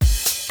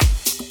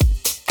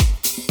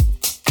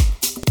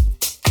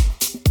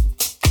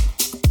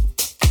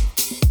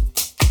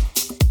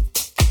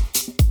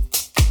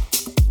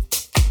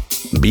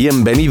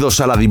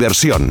Bienvenidos a la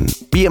diversión.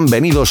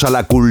 Bienvenidos a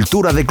la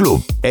cultura de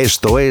club.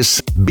 Esto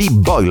es Beat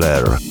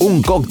Boiler,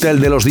 un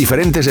cóctel de los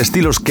diferentes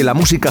estilos que la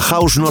música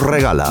house nos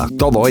regala.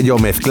 Todo ello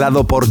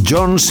mezclado por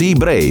John C.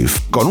 Brave,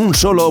 con un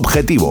solo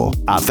objetivo: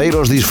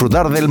 haceros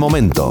disfrutar del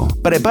momento.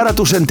 Prepara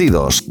tus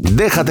sentidos,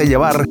 déjate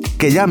llevar,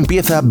 que ya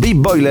empieza Beat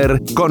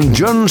Boiler con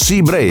John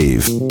C.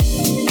 Brave.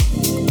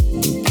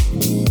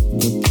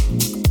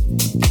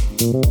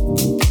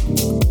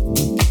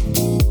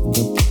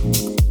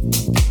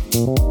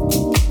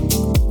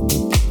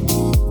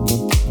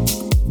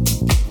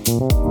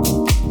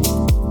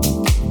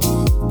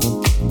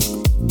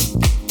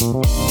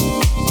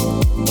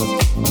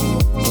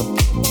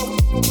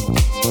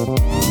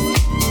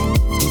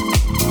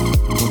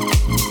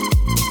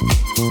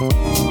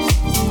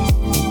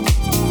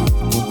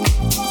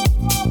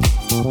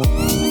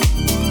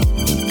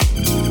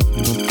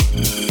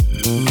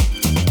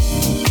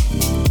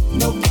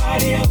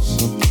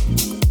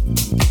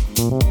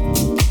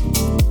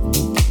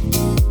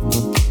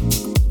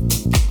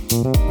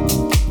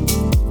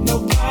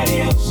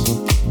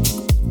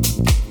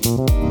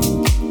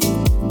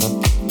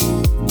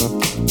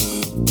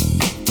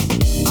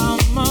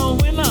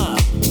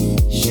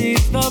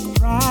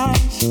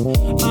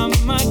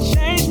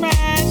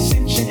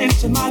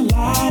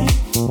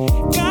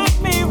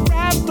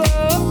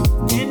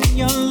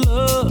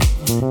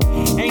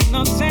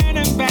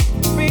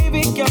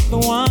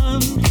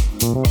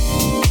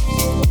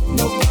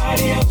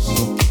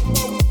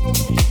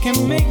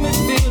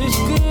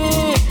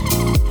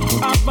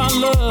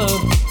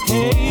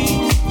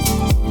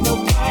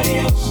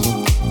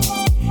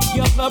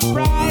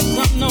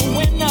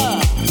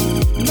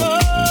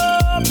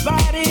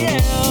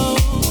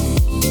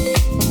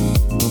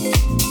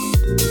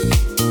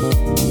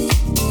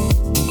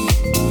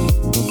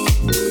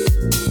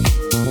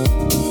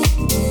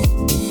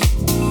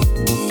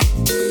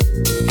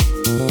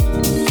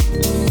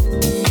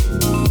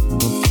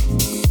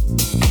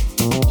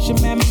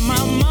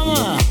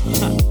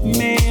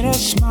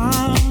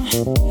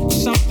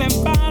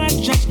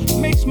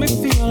 Makes me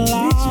feel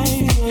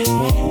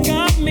alive.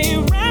 Got me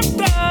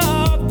wrapped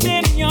up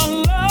in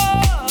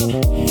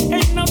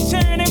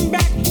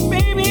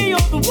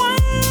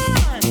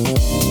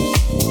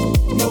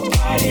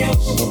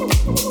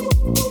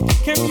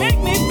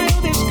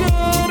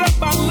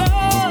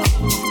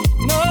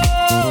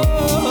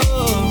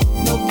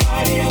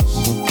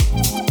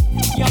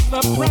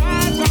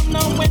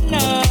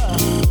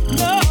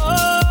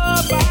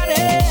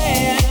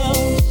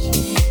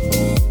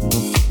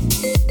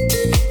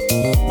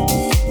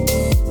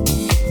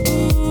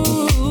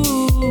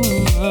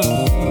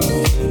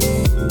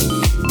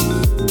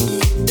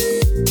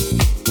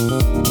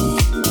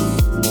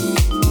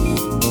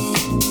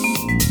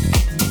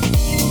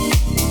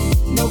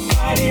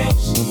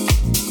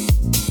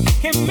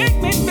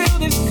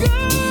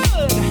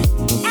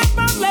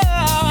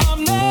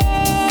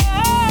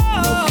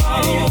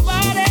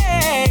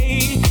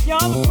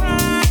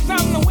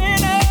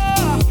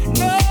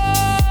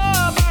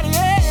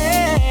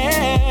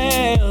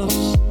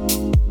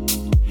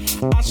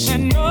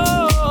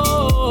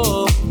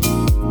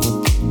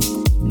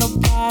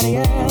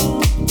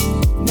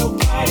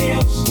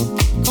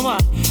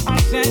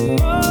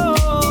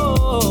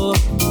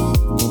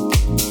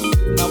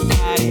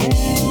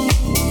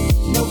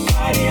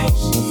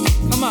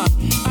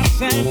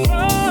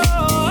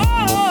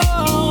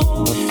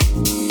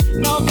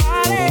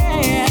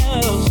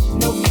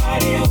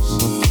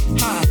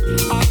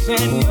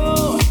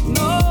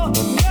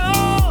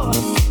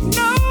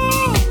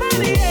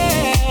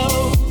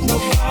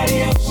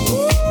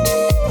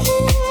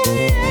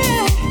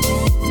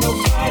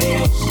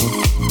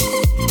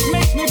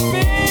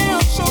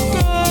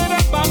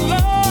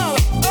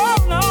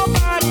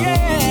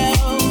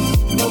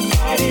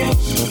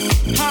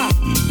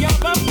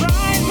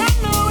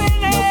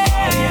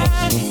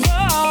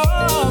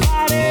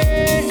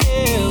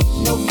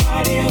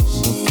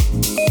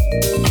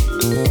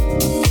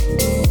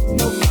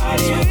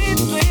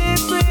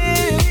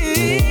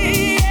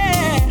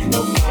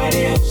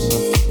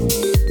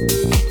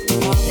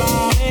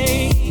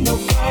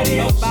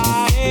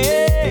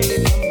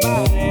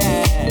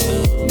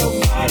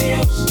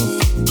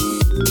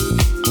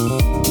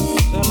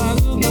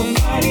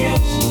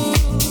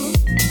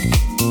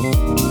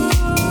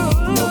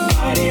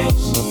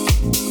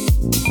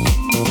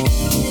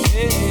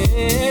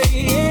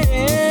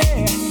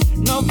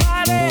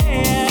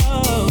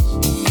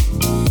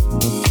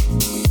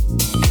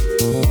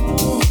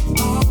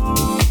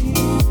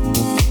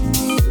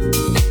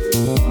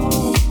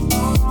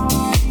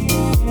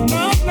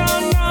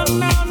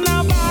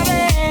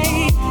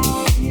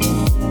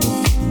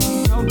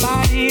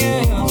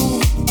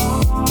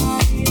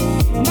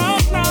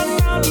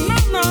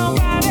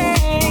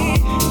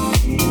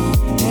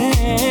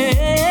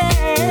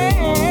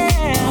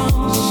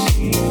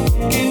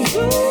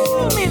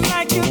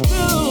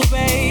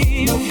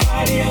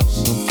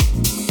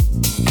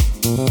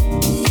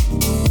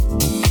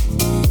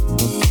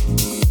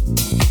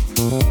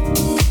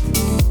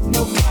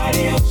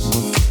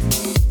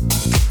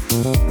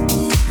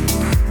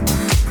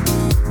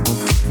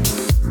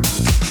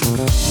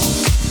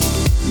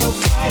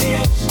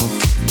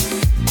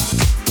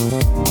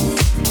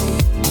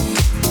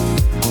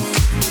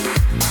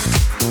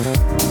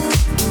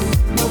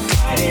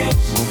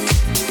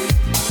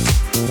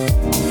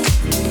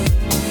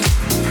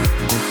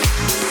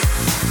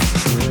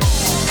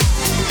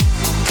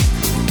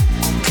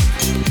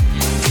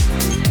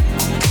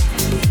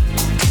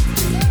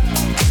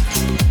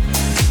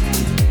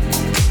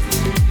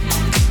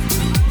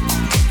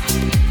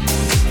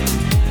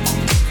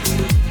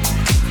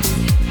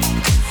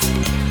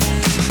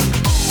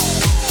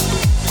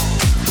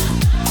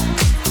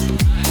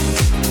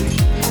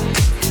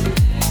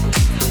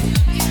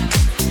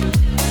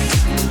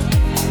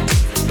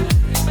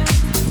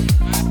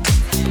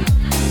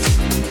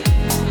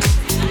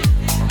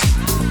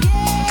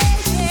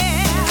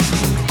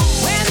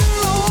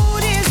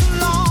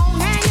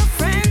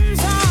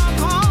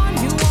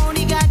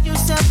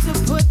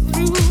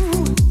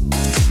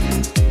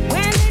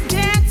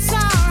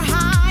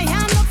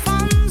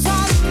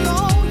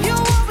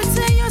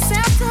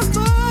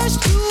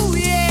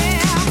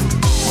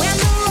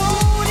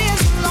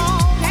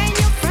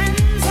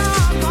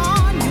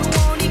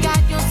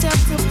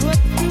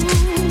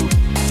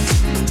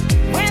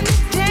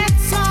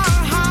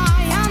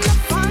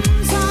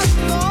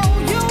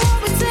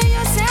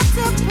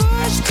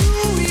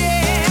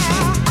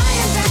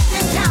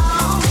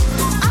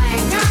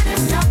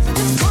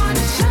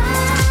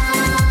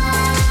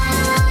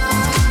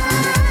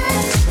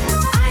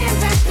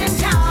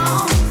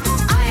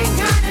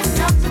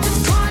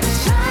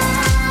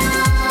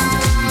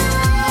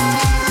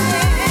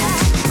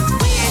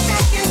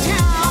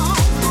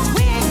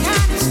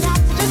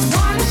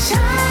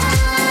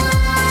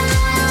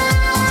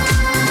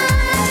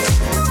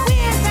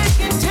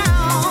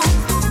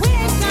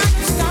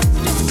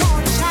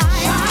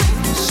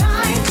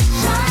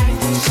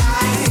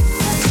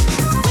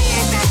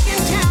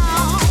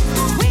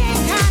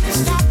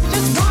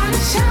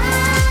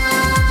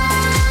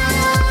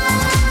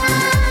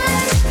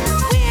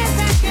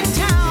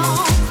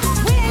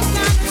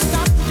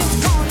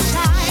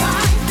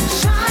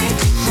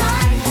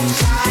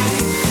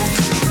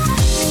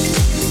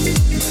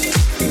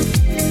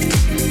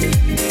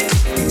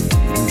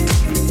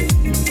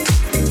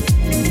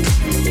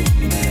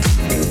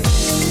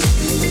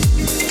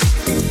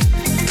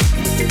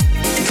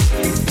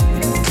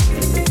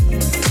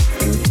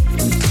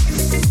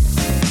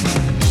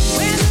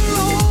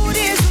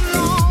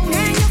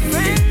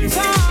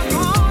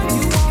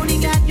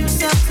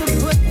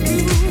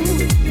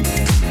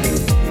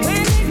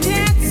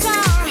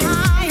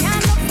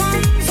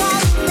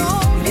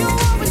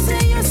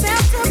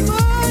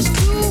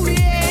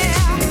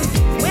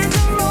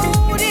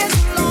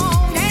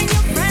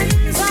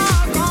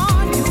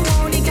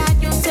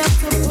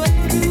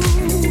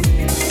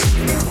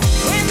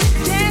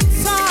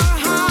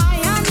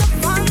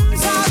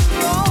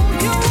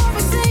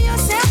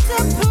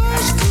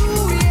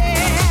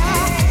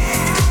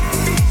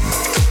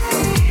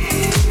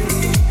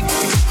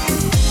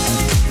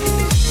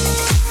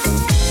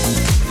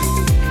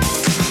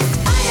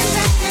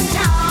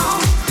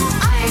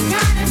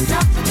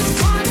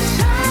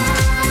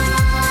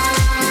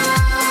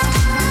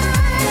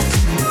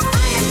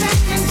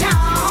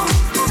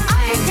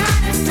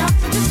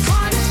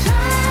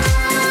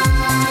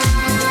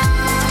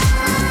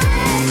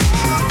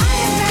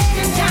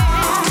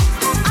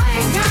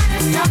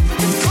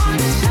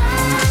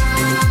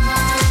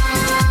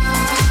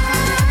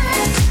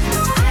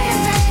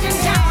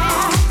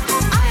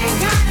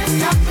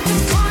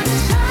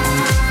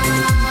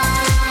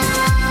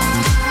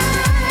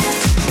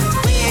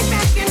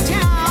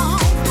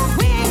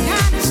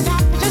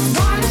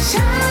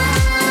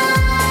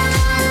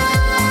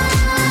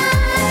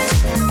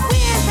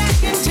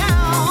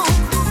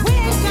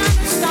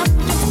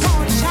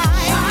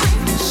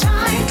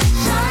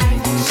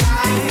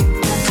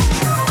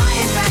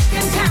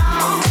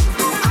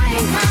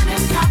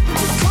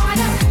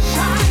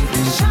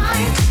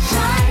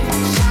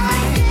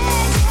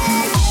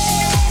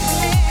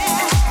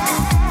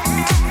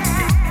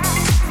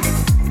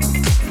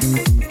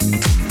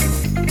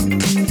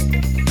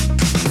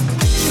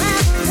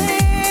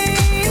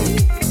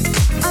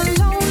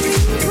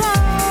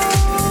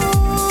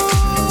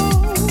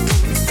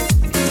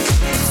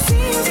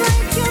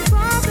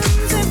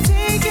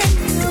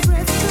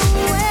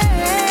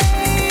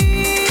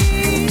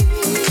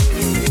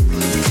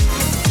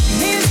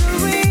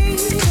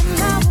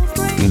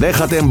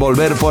Déjate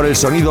envolver por el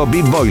sonido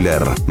Beat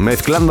Boiler.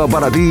 Mezclando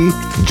para ti,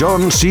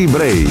 John C.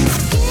 Brave.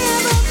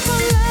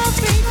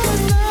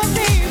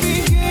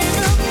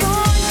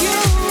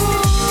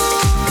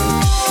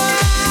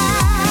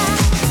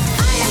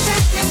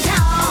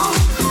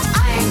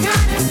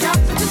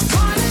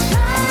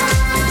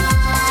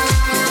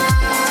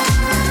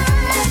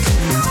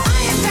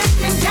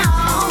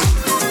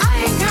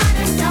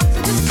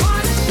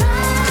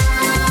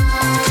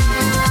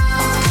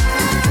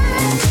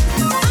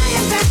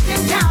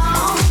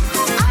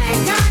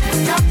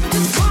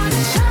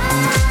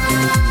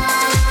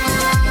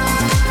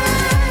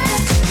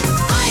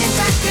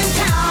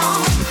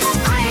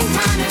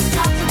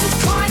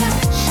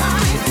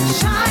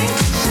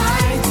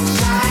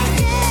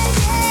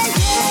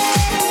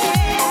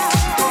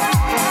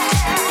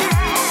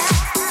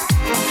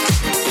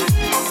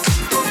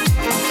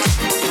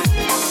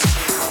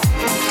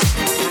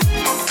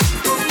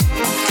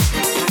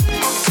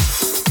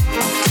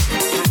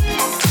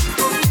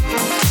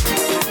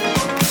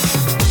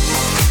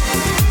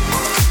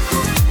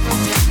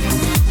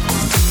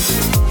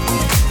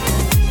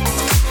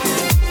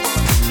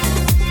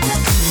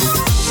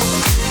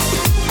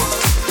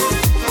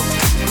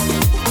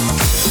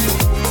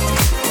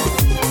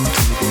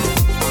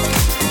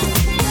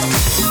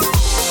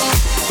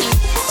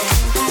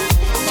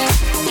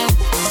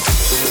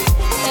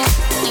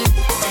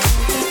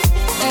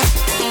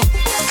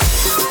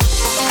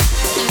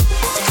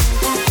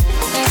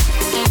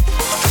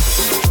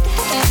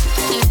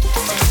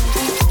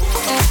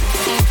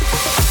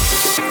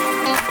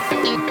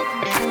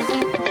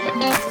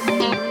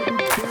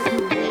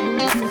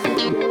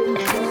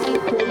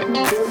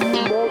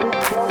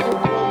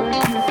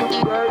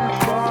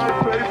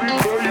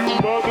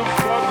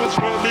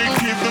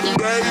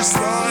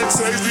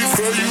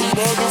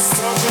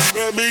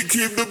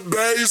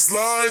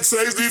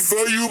 Safety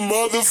for you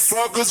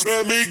motherfuckers.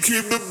 Let me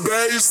keep the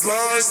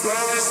baseline.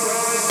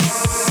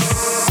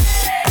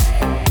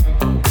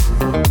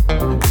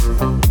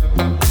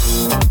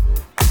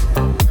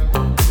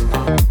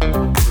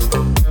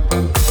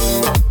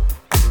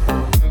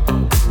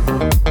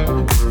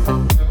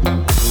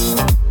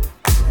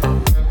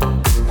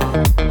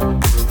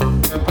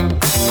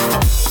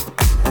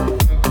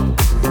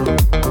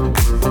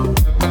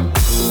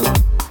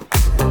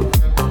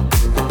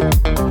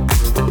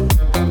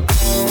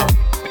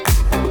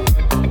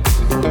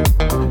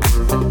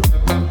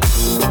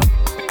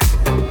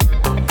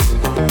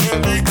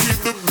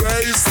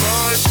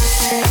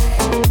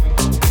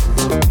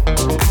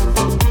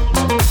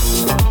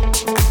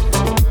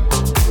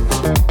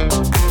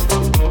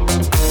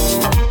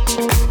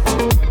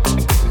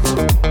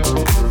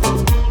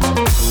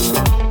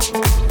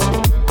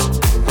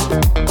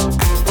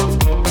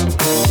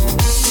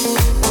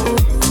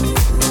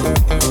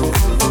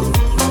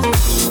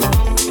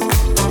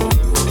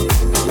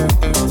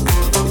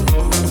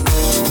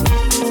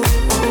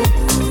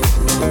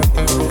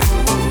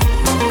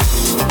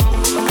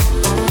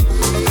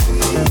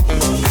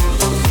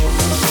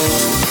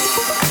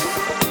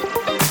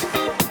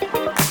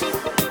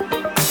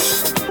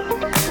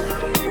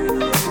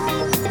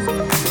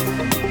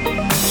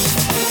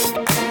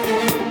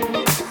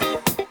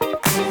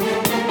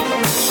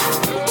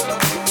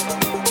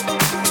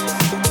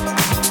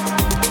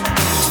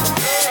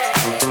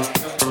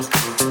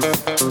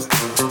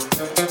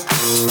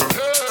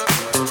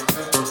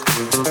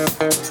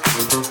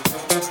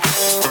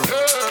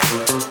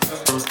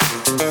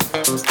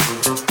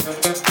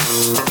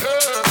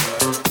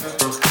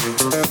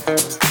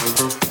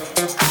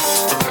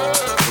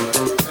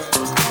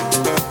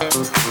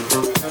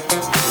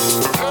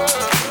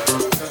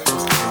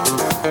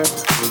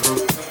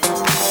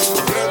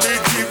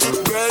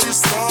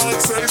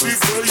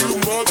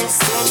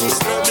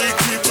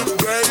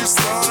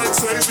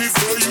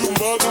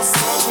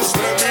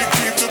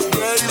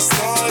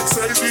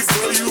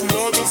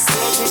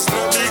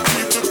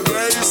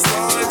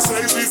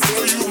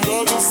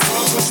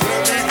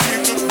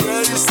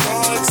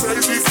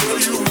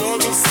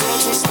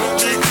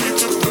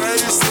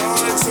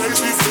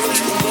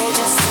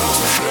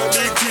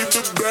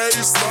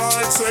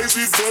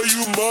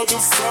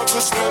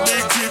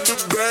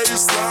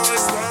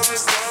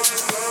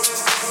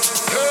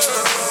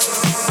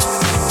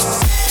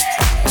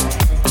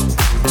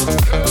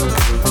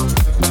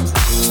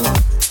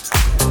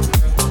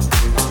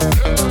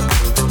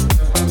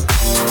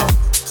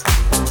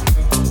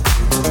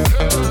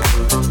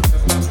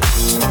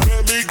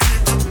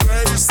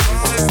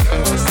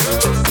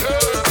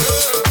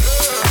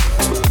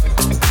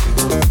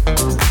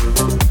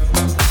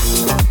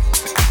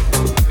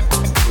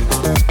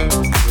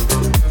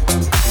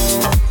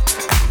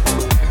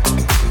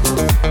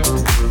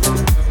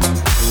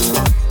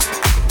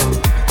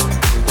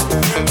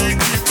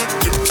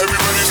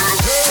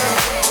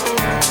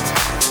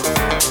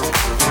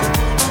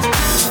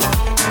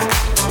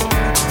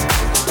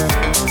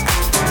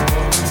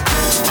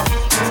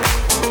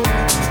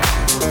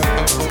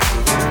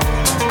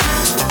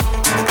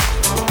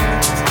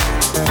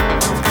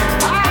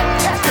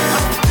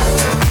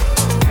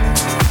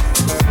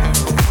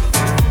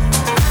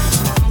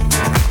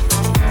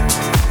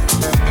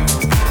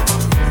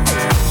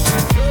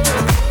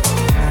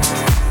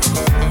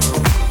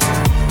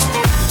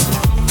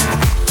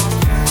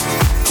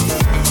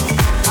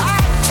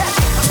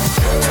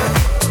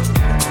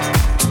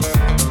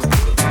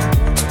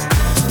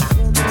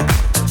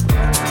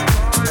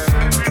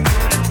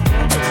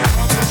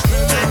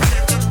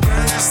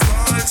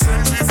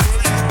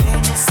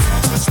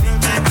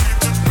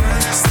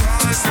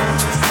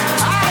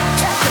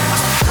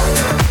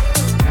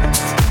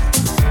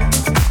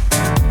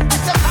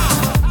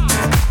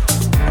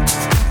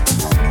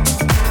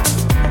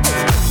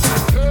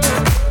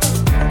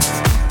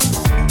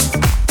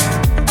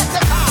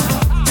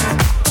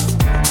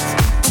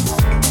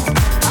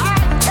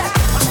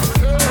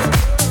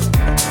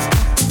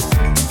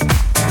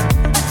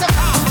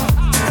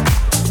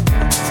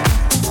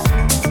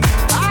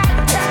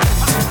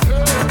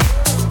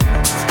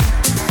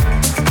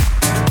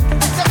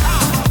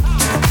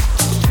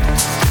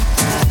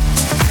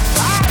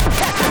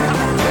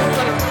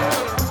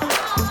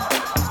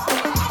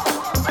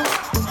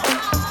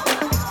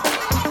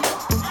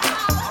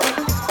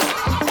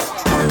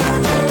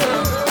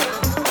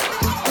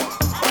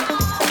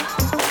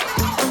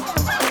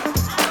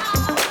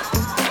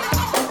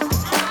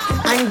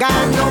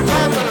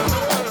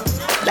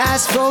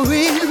 nice for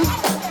real.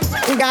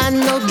 Ain't got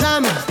no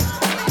drama.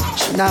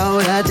 She know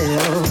what I do.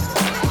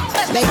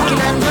 Making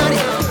that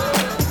money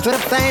for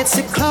the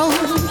fancy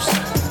clothes,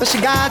 but she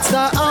got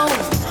her own.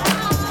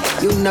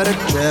 You know the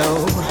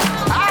drill.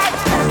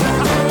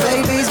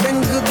 Baby's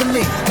been good to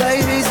me.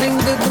 Baby's been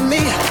good to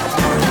me.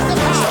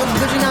 So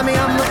good she know me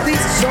on my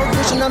feet. So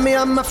good she know me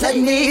on my feet. Let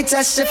me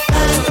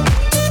testify.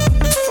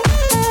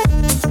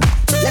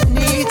 Let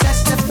me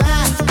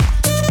testify.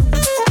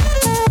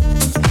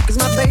 'Cause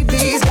my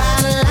baby's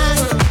got a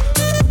line.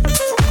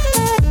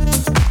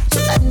 So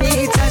let me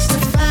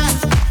testify.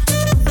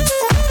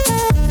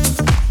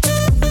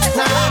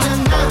 Na na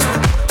na,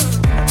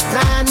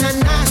 na na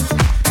na,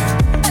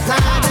 na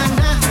na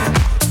na,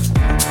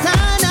 na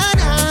na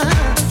na,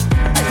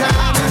 na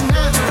na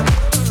na,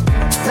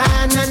 na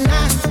na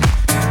na,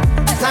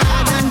 na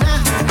na na,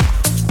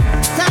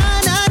 na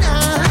na na.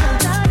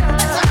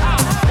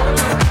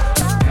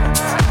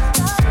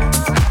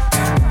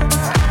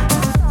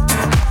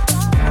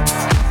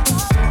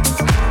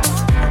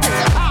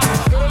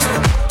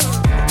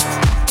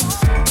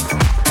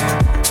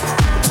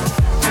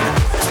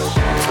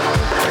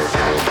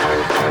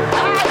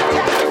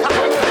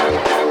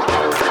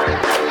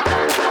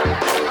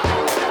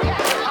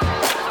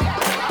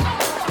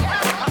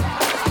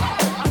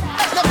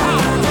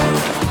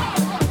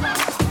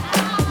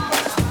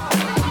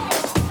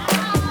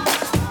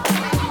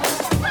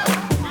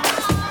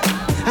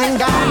 Ain't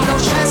got no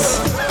stress,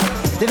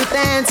 living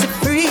fancy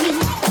free.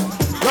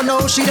 I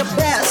know she the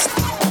best,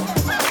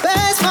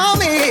 best for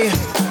me.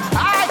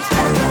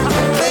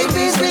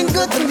 Baby's been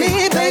good to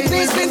me,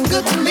 baby's been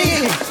good to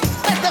me.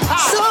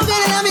 So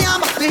good at me on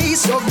my feet,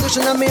 so good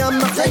at me on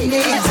my feet. Let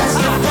me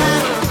testify.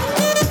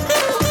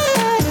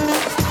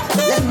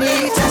 Let me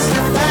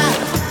testify.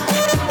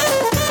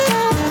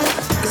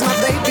 'Cause my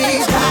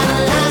baby's got a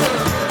line.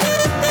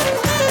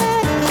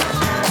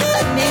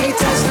 Let me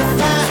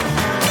testify.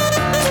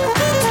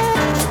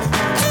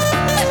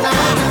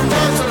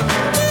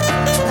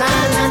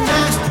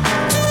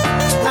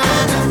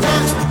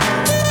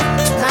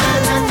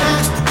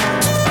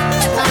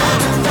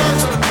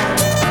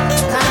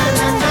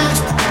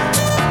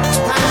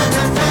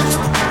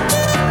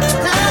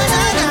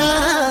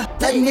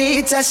 Let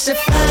me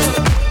testify.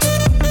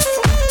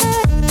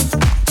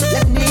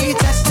 Let me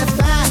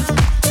testify.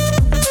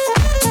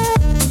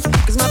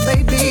 'Cause my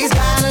baby's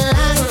got a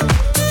line.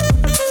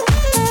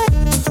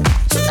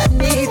 So let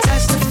me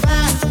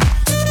testify.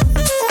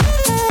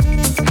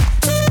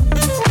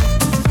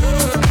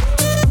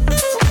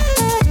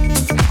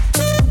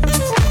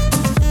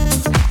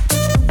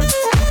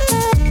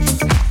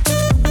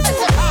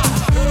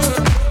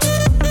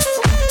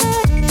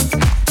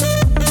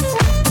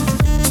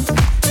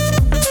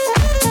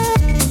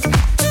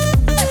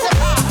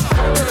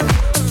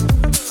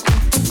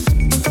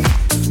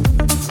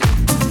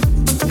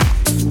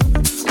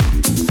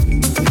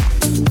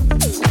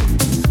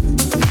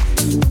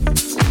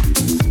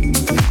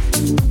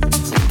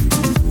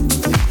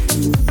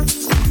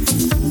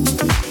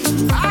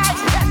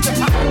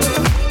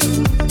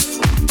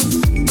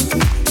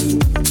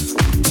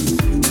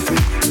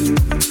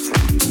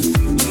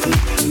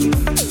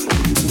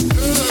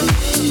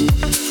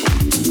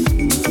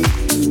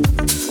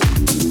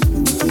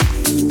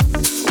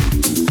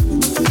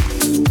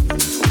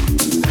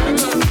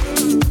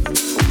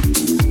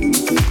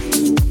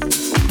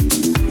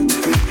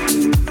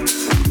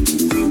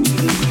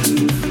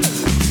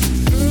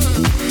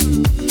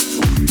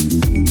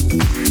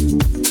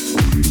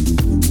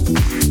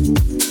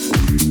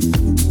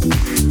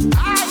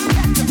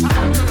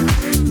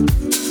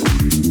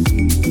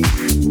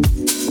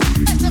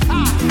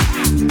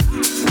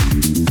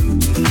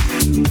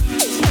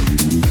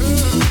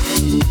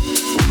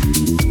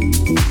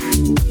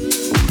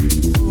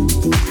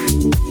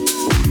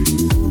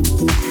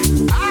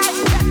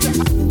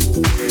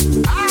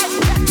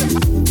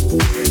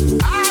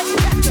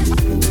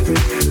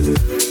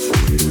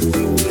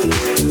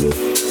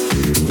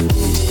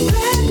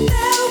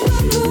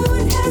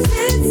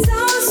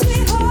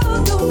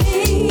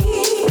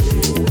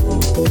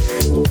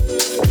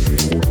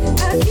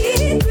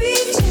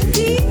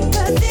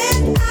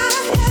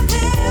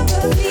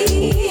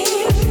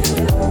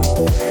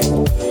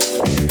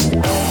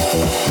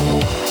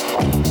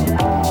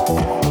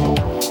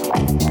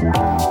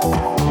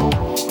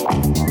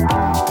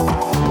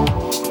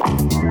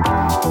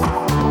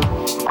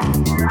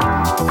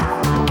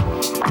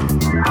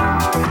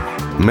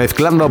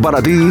 Mezclando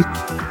para ti,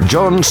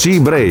 John C.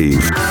 Brave.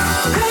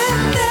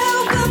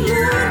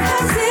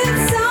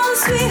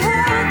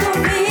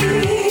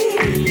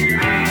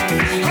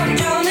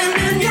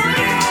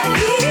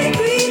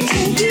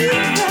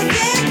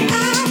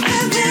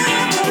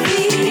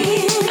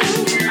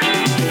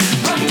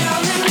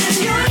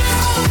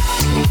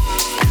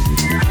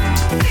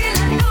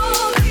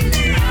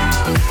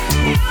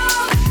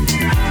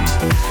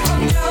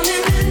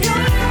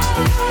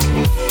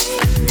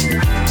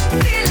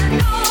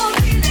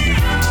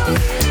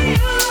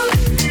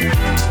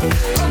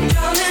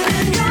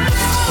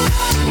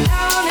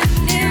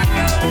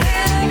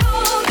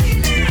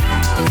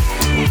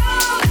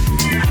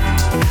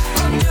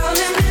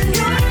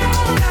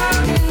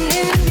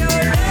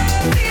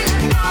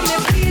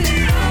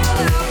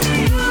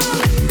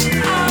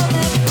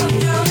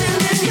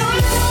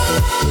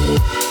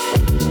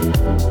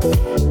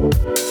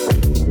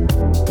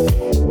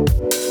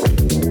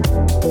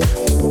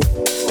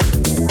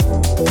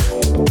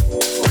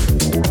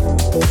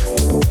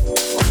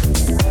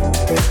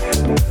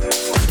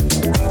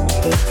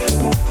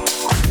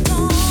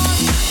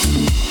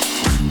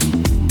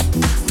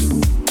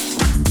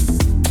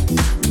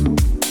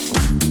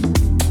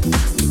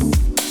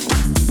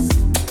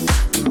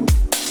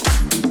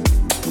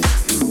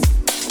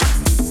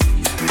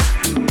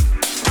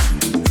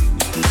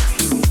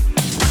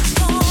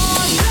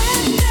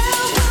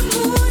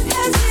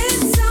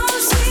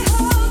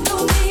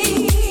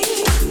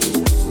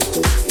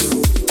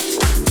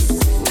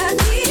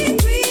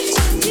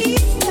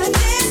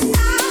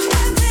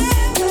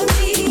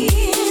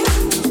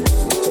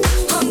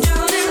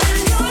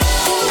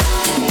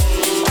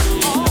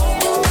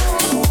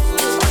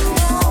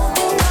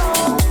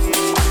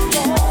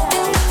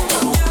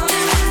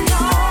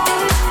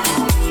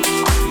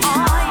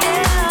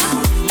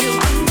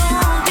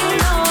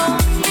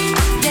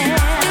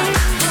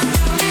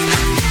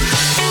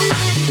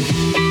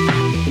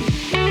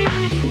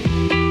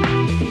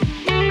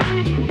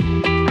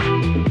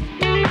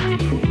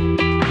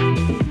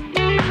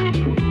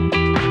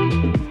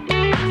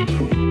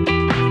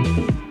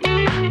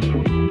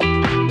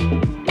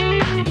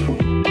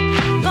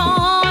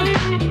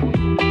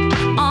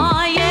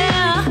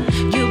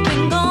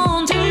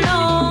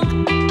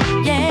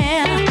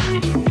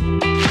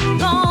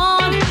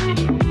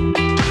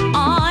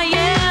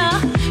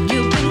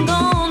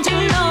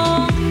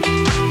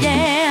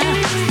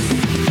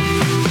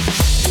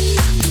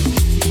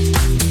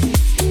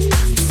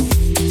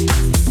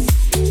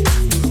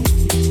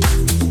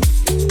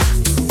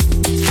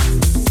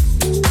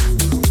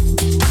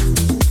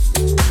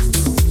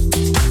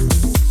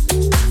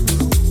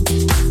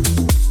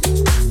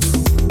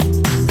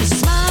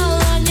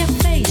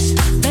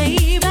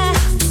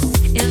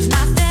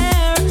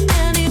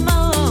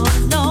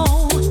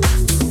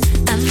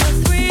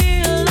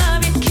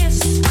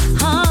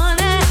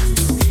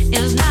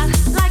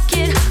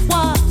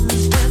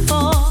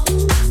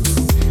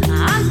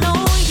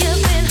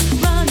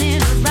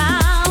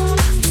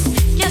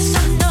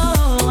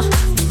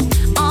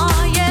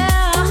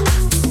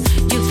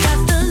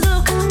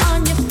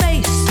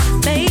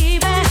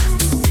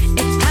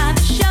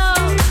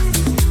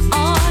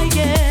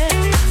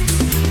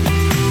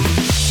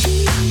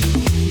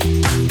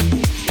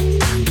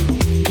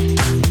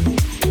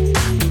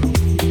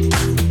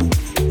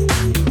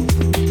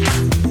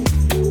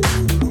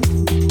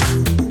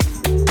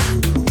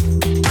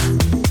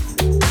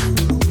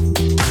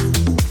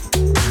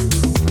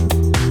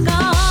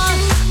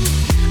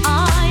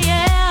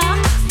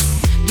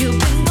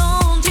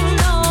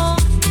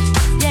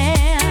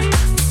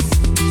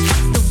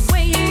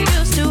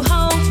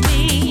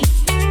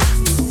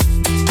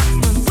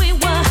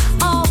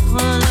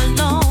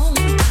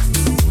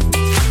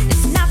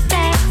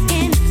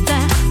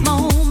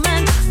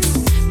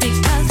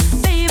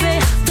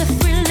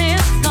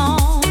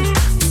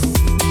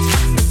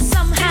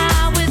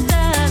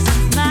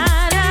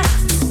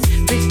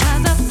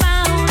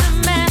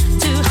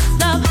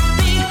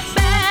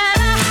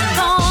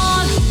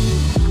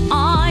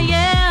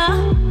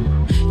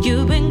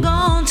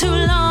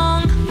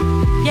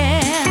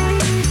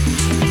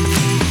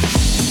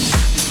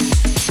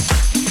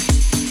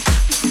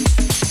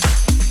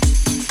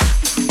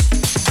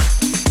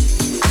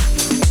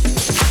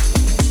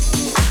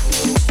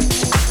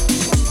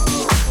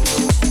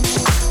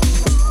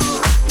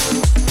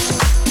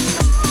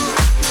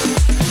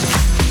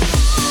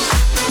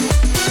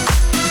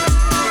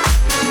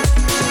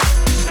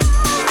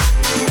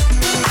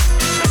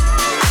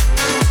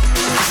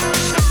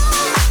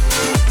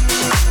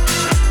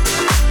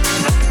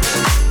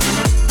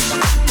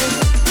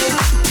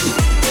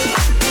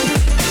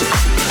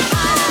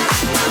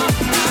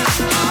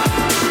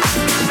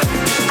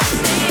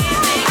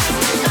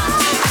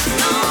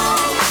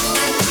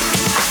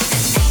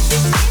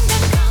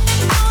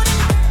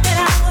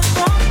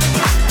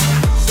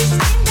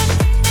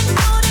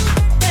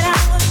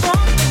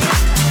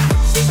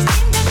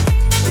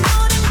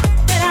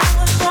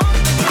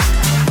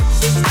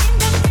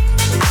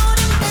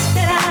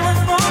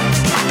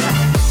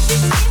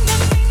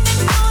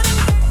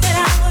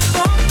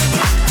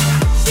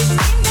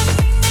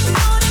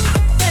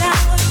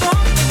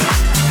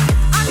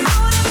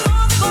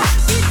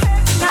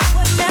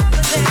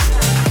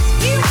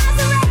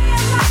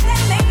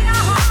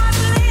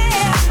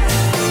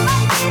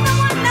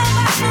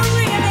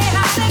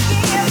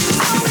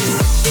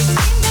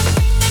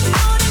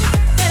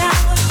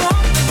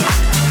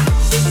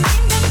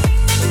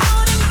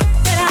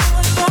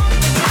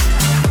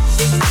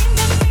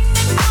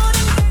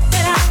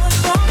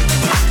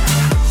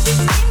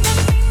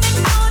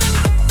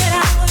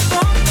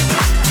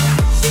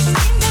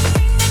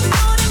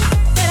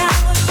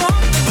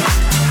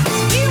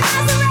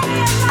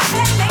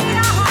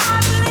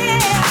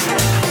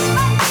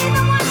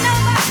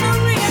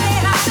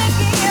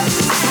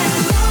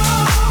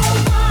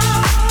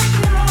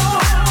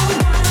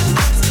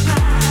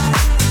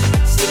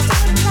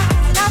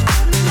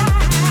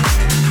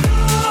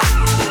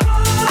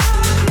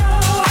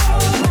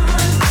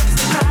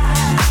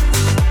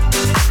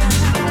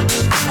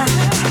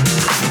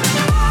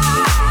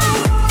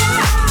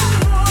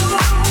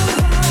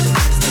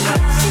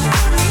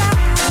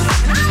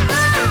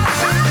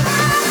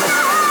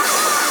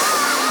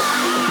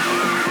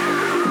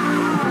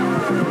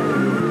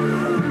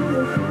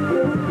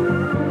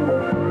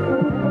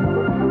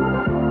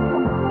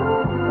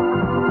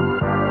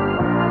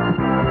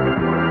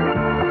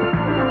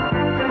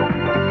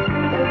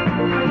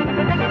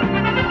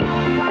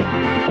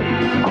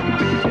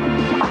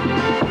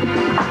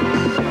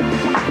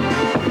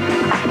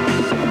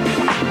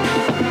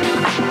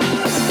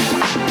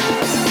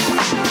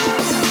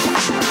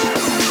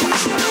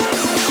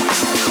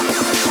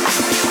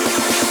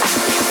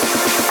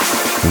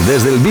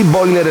 desde el Beat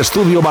Boiler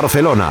Studio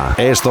Barcelona.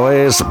 Esto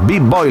es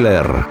Beat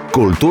Boiler,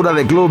 cultura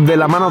de club de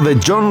la mano de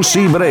John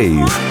C.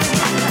 Brave.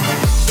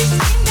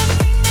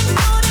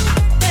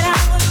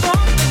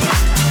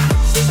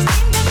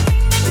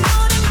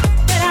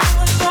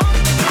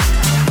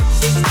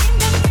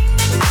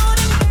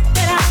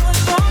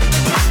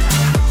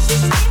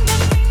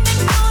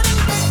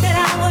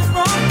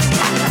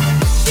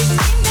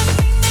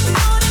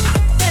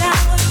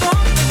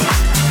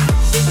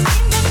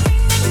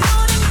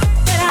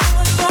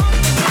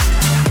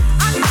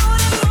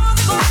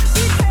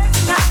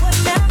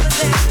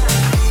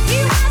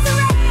 You have the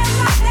rain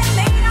like that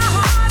later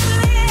hard to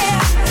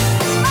live.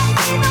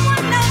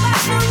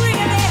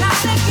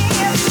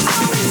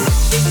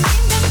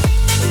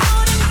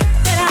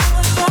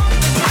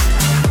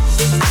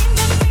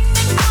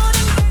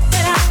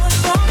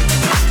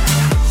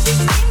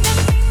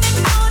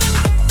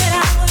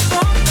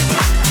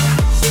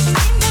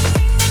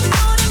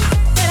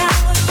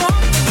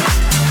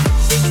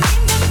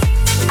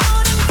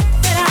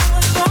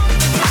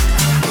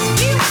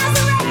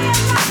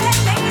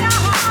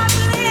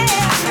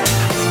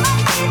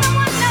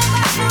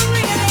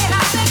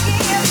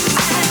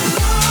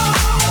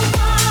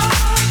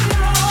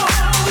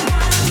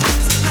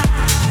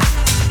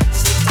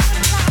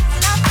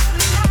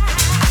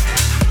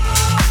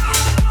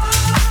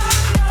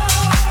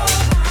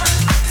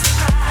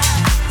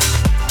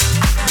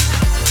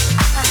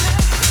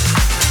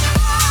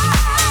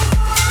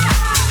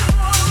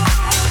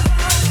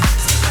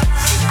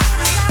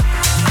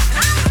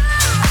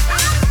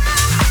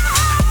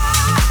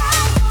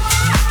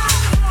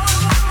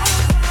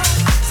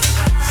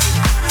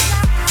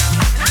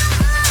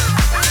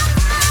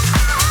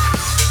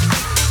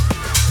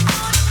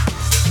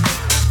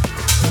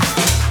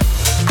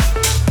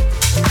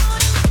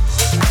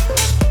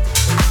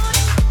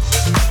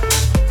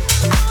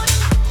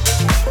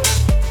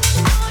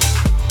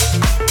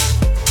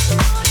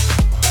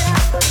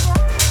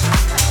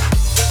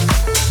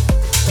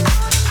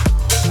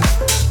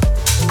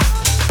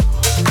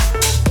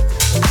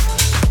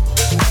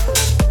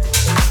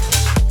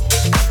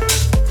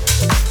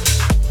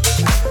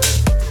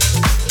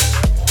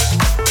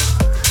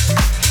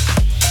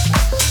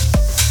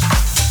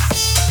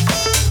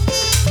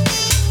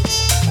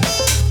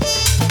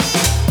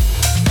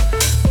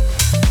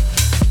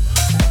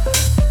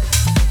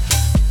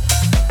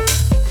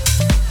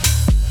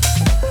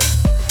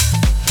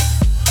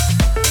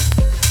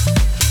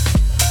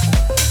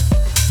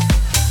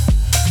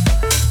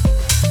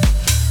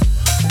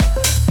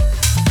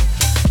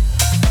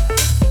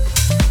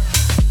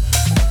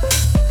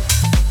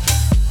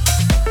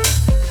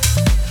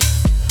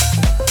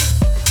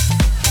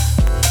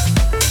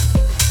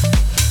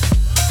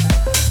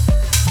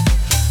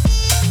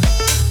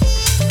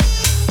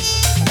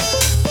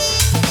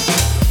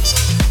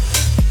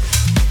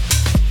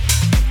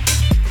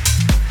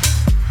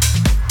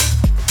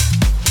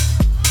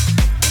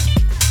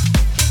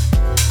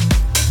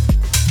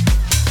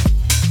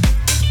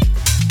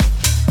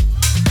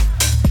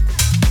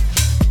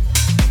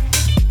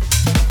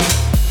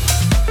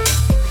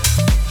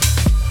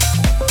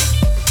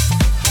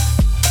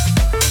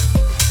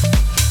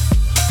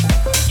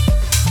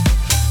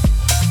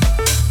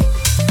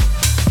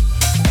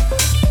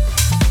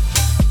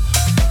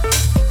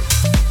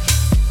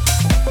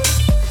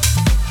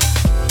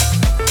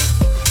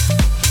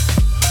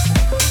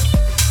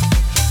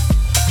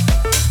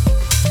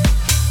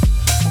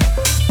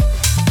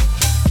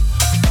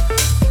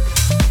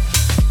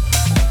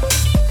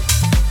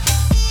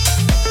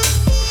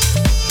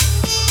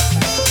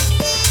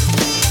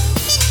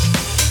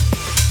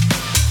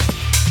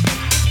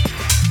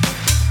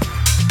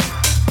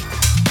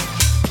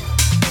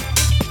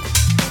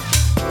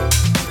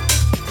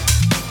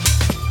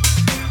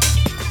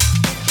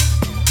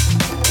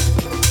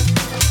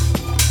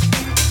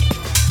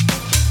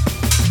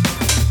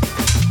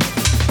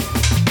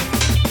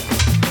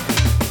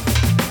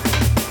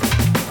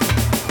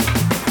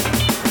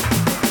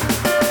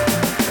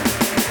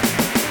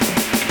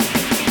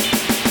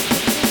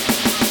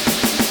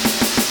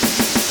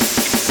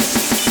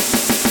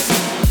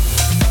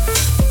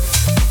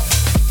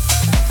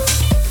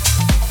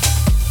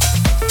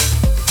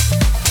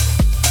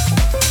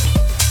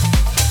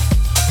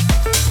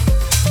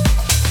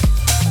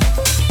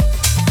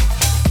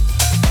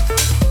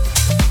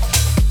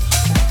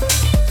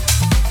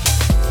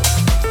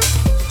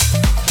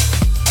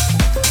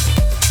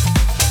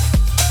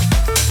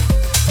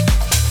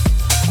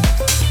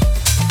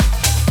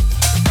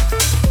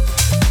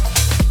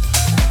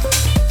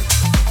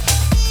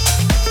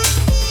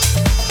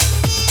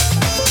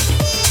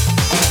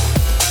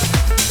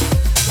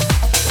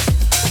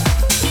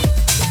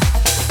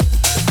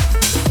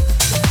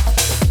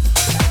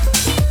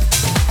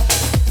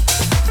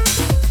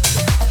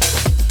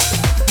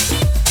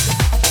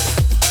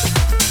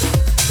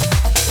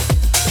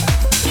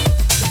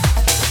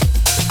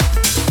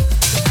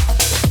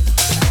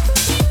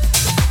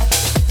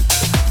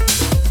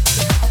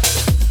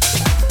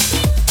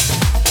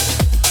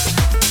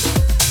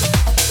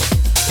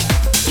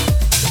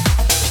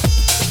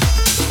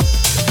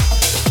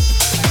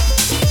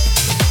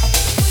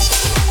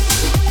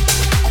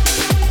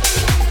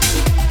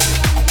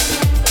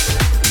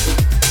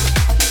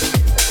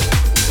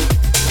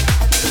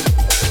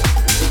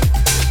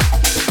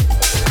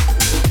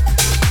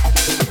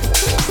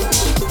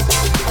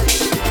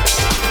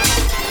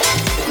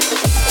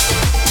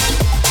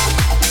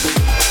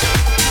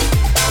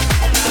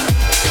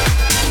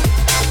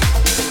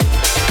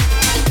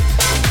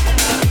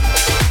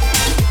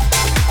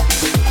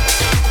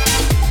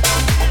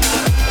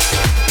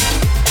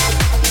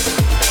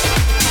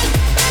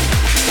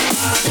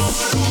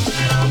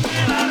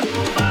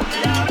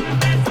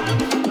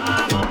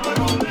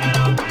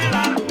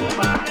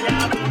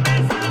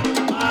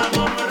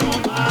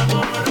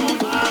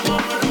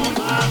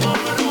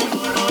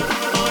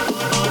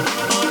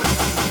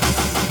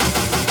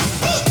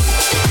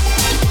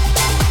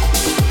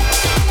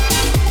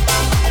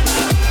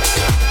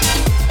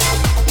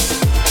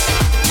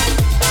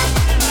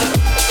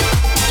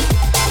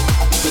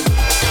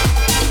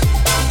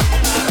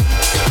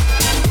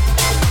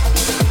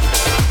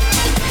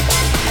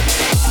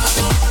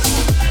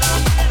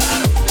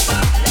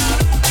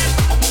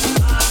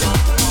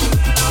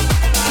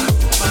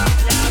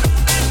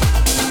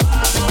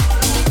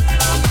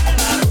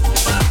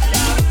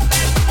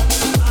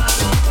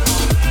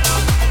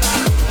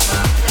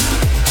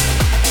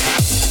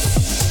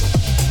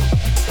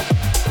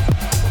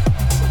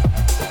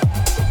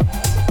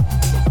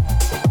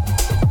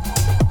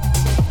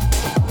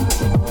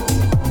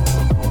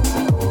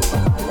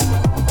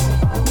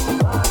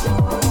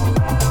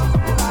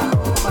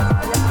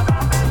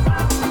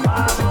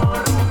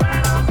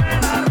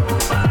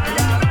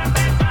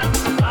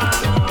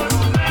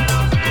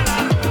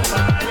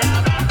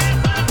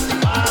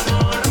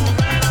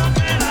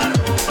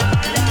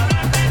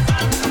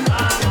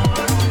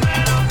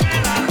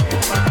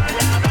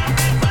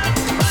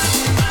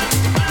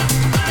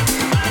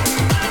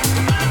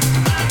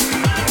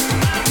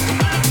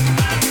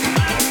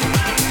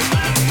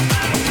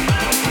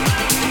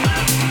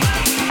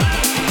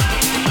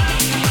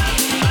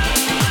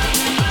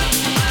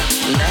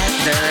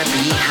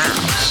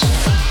 house.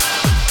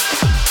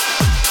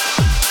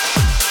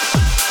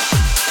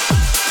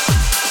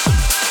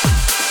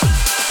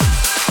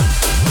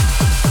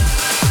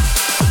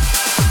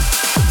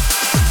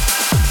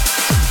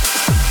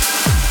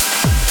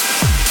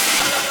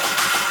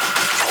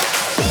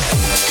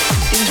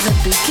 In the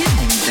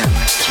beginning there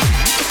was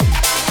Jack,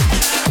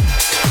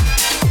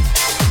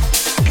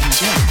 and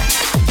Jack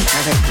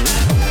had a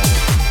groove.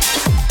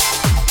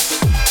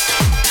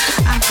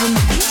 And from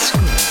this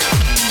groove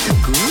came the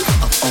groove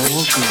of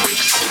all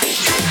grooves.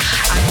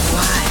 And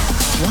while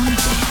one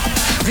day,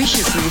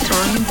 viciously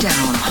throwing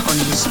down on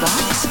his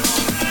box,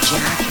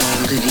 Jack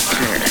boldly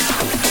declared,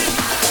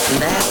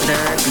 "Let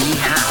there be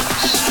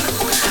house."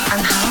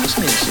 And house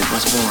music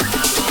was born.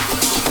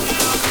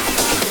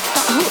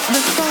 But who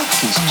the fuck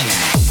is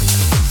Jack?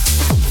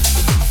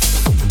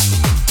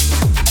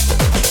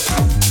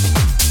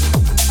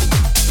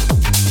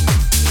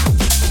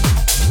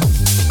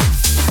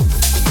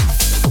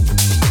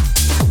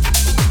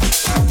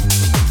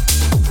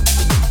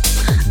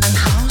 And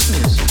house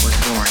music was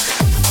born.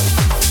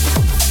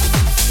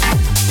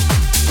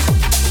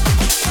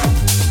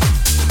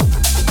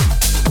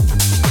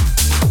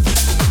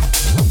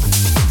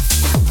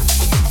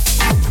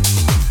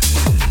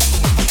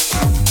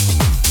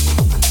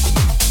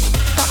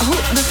 But who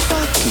the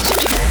fuck is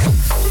Jack?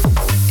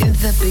 In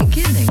the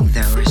beginning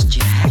there was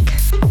Jack,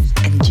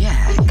 and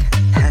Jack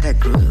had a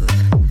groove.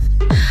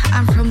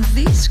 And from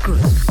this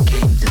groove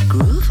came the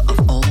groove of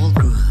all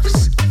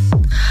grooves.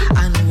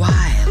 And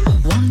while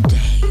one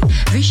day,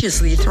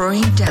 viciously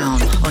throwing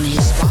down on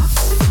his box,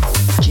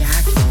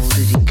 Jack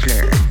boldly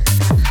declared,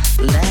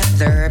 "Let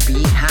there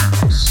be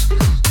house."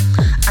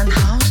 And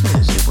house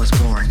music was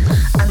born.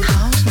 And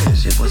house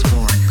music was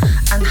born.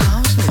 And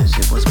house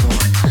music was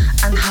born.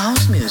 And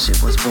house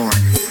music was born.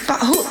 But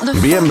who the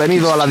fuck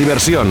Bienvenido is a la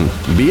diversión.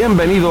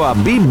 Bienvenido a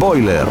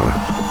B-Boiler.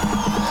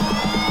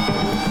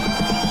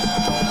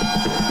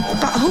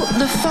 But who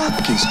the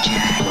fuck is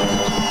Jack?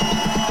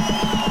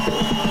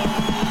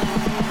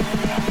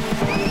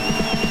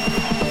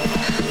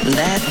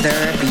 Let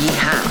there be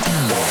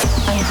house.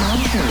 And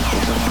house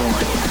music was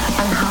born.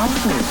 And house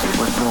music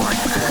was born.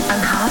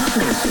 And house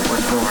music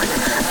was born.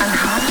 And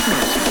house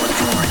music was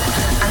born.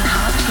 And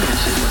house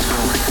music was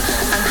born.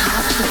 And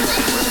house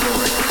music was born.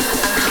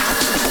 And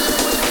house music was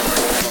born.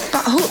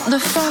 But who the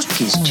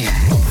fuck is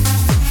Jack?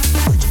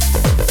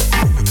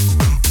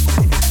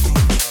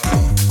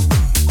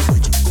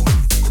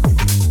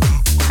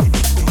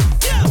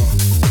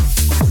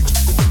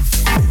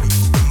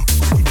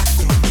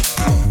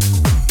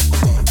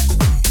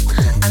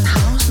 And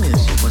house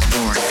music was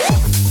born.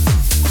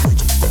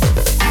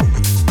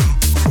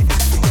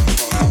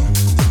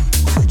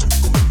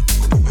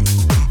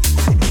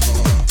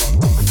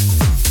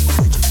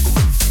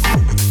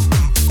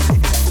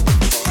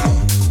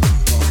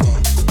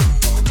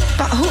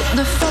 But who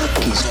the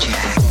fuck is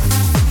Jack?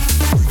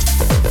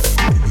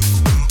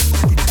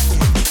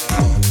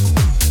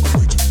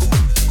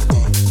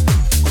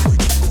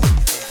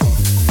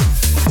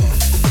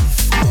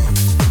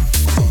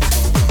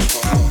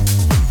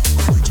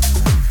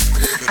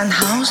 And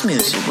house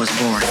music was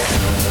born.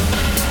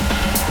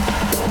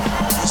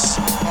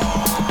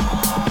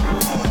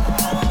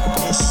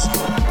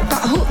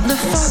 But who the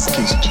fuck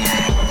is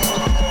Jack?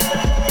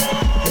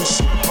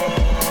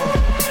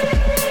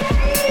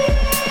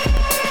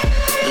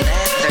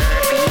 Let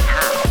there be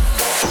house.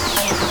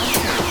 And house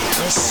music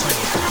was born.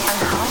 And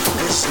house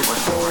music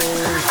was born.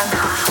 And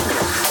house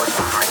music was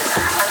born.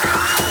 And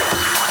house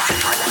music was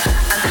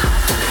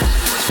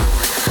born.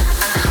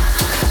 And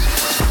house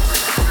music was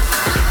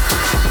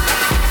born.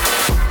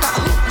 But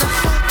who the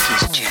fuck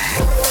is Jack?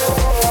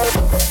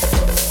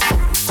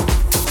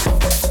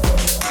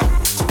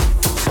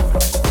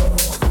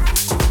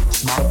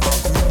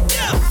 Smart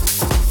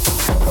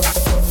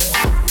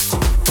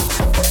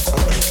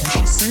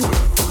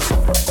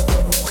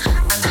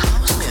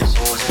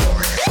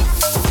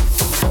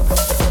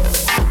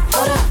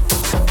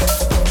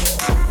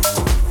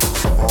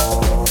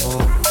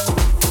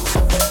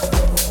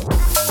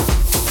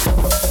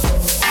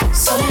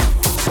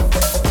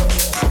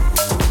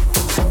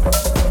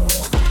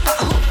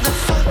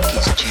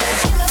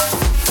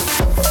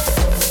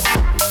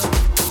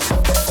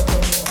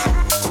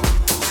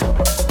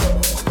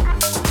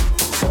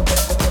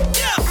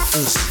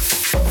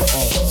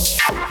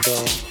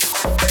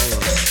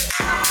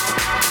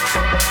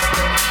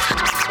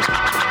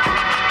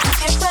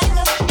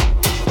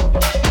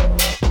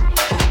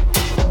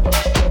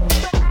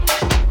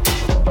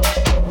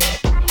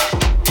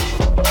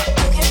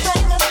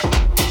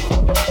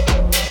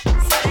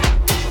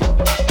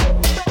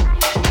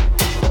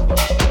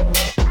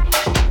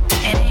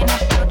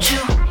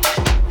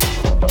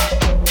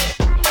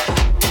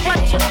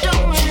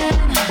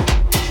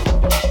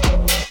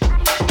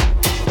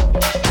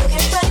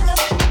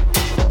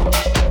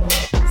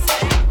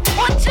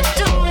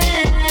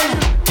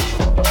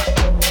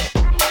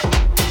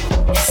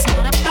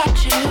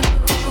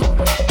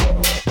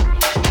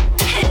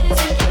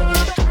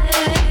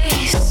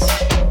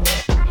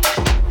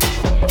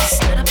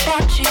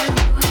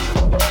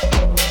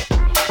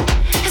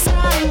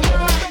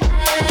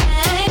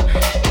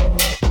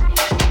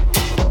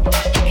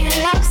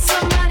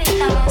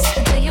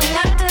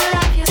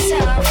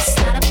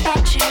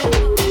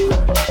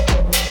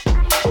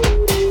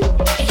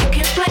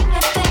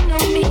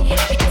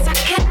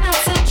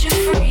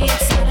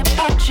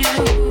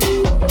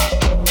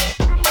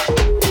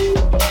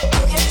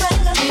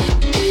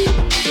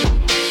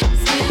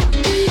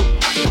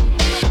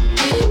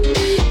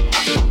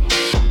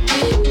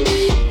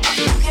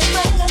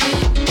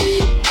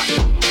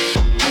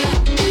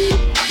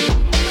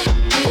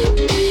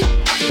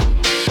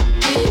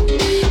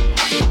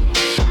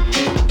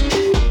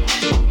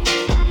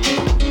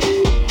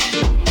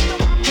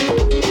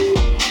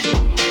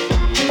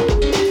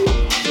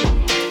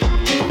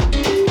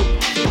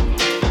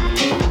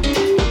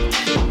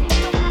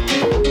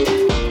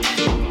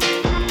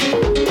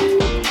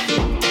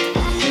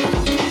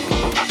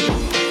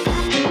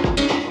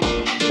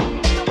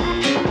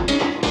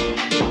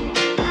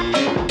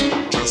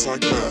just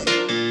like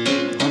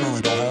that. I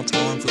really don't have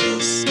time for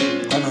this.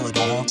 I really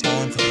don't have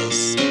time for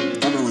this.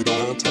 I really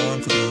don't have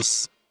time for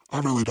this. I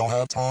really don't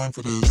have time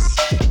for this.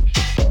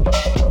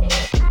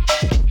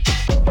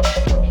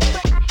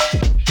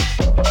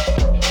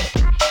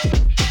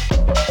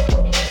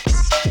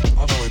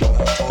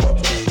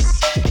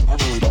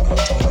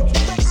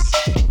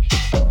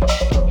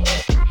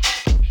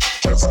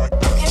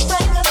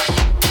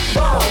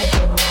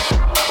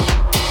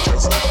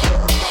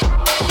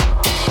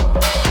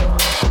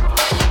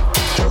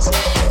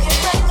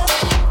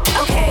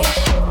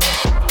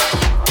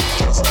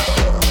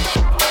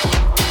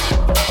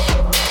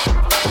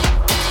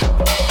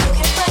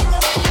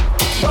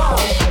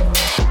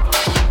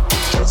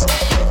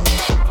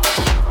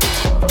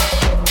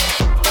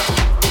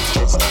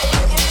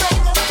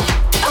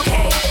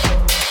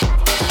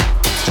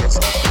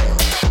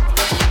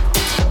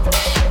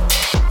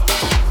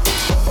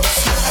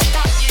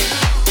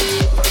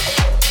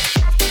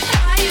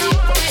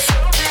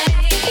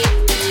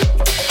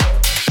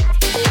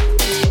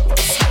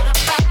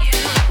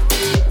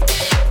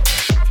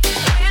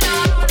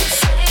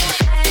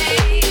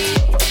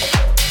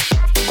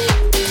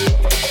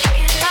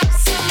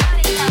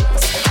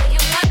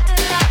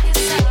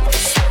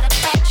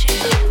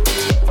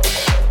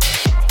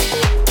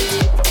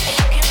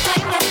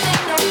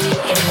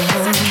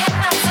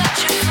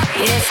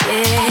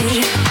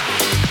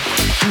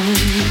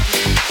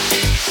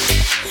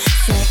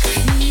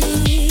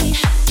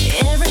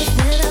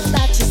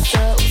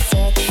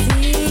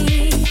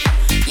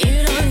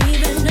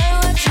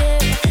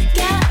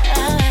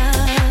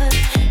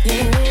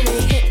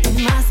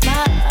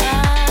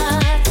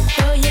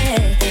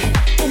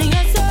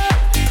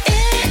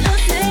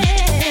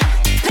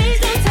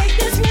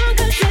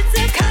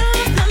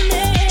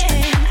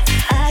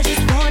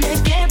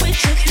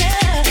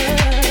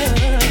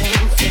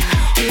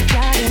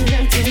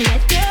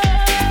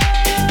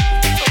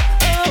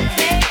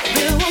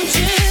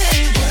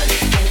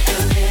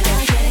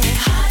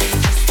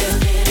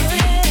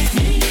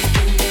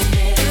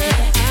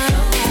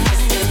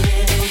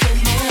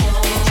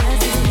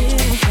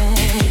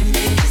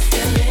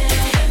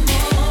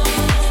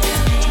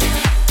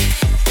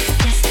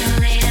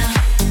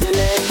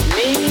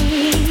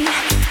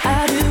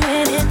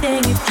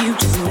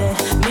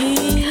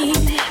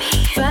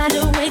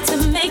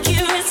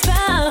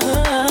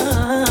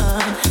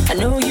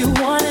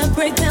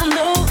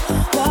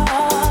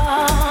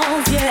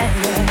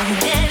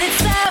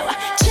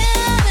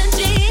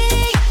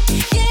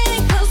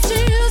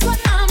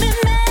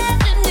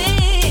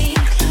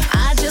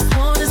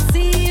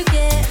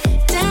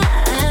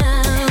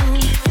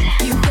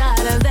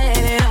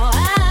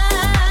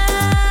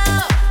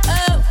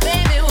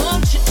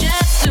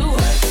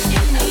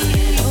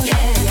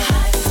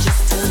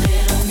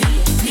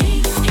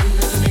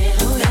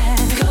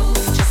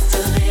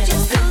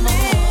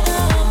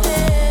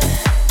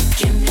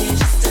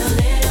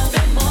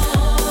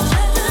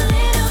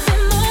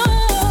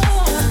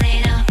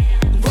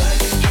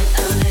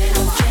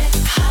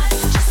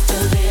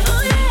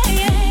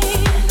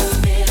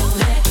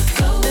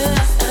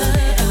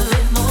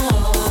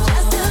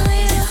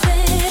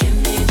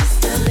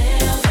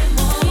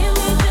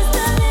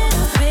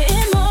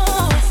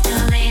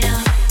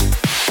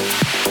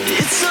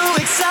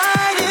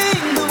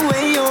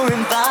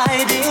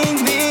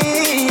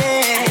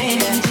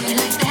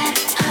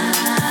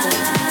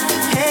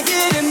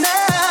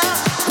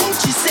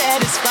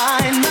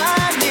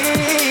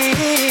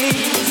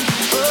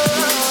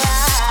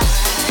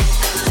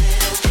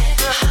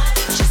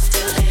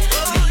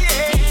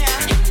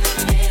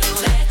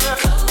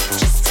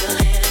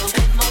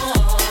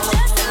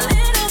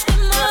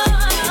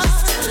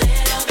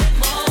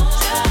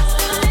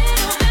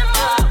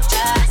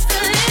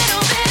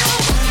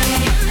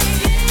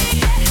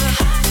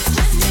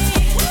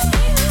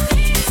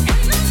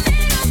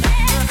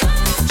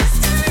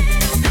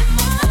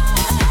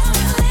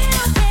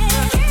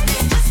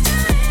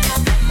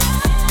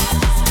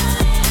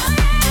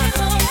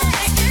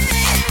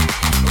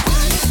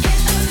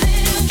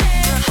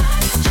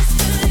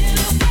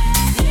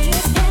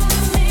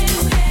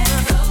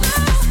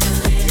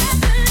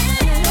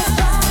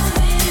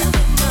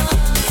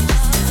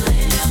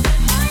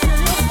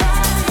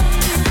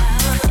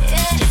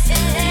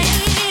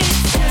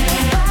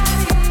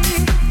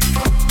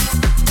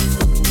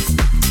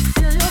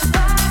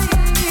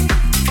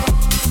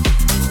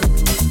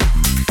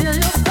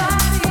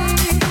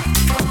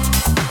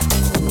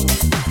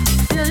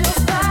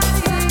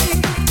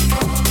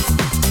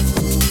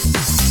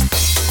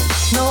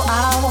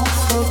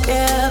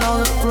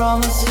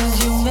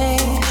 promises you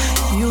made,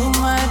 you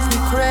might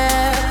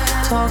regret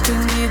talking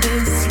me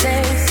this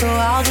day. So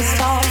I'll just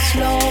talk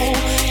slow.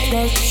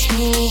 Let's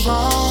move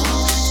on,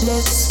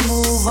 let's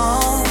move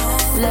on,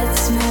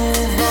 let's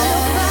move on.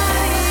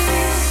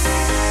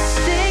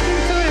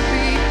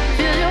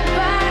 Feel your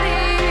body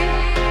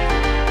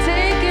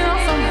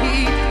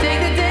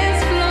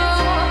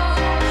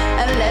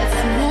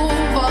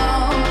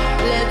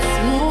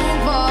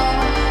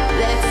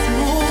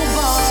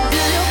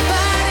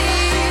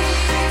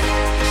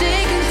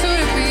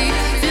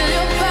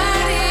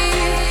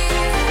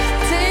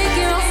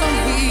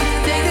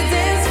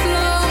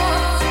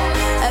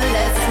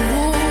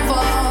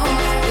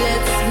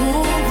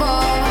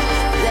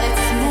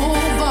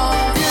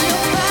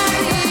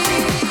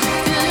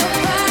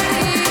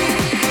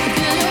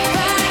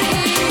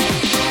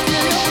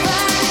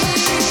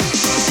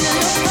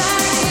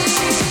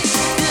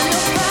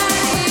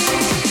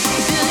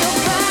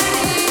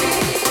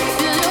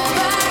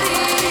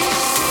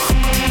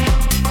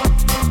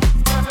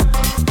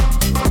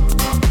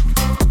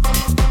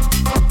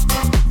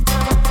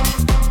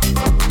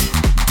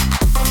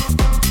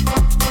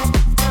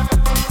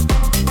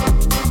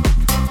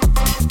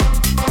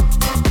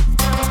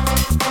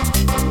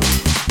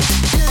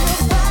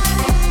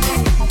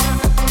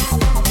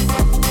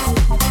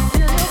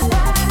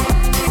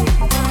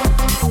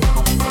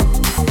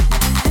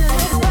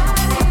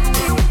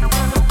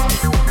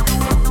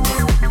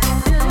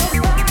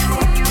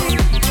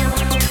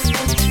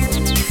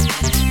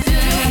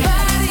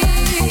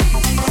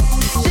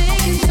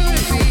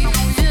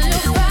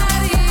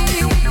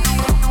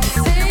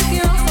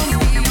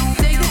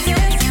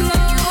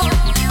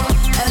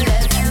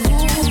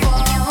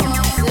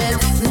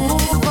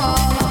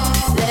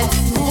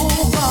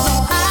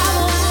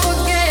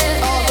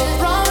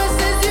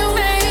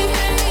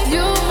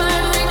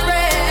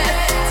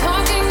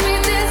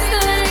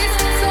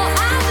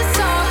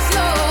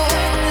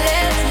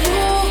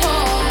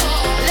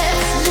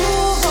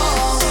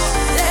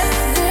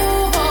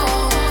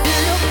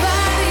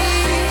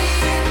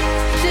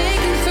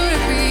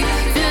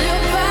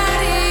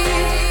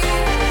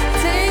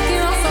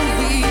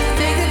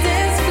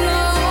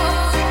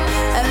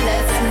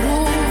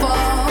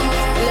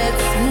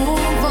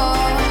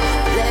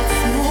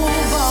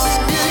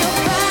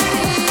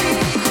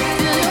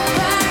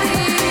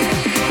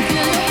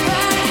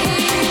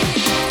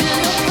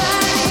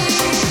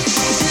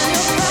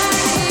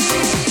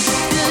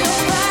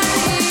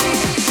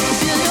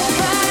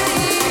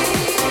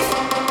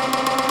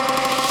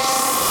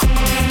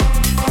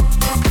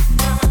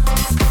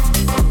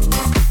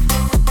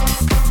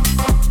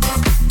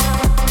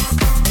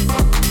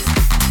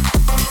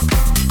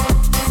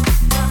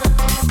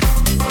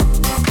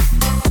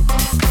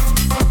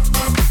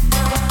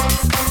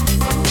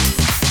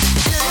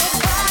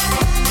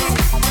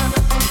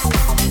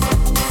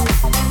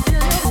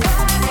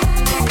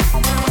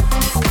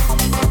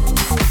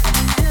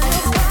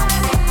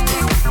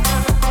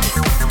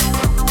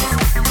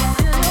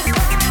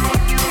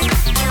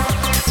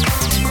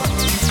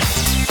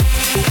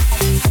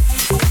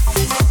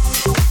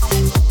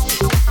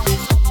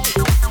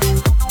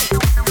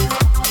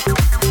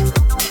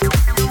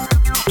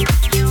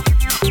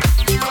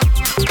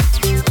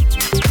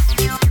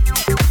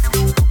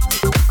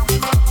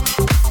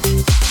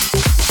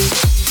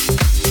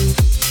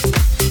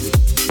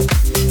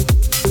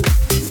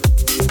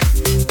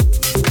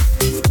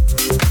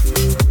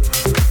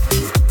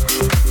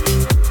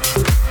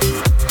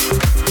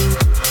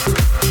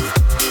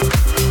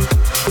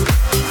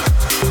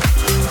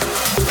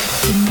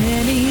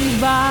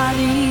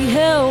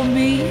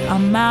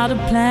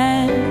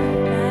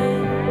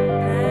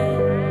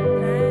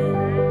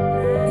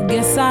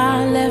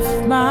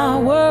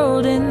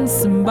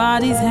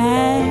somebody's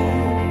hand.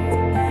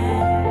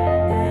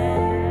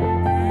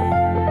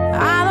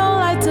 I don't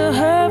like to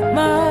hurt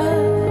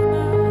much,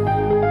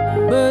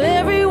 but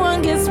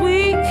everyone gets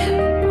weak.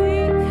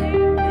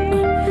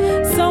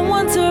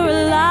 Someone to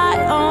rely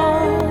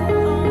on,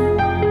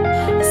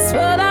 it's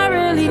what I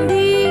really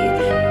need.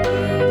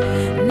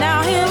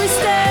 Now here we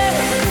stand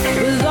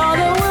with all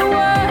that we're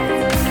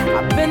worth.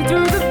 I've been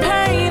through the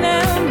pain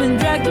and been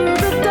dragged through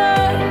the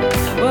dirt.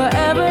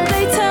 Whatever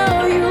they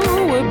tell you,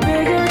 we're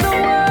bigger than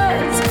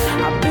words.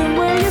 I've been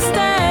where you're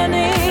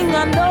standing,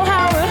 I know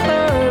how it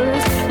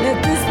hurts. Let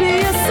this be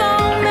a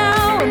song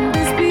now and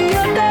this be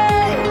your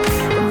day.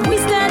 If we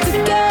stand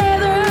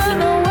together,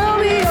 no, we'll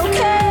be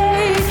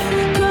okay.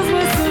 'Cause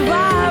we're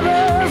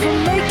survivors,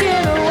 we're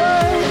making it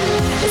work.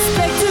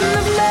 Expecting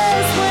the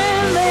best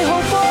when they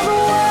hope for the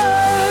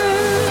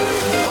worst.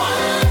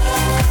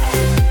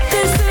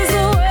 This is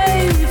the way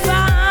we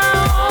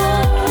found.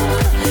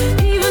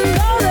 Even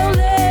though they'll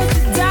let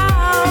you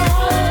down,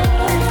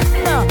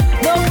 no,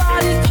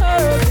 nobody's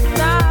perfect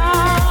now.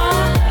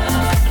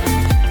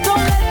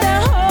 Don't let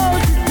them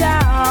hold you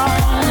down.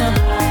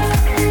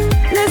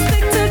 Let's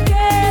stick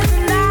together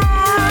now.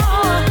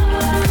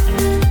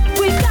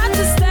 We got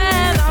to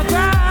stand our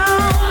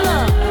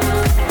ground.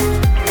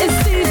 It's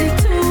easy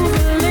to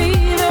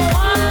believe in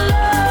one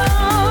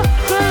love,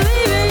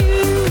 believe in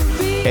you.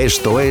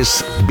 Esto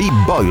es Beat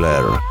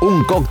Boiler,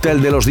 un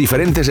cóctel de los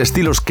diferentes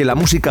estilos que la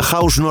música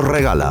house nos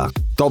regala.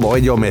 Todo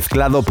ello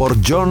mezclado por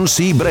John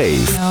C. Brave.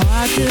 Now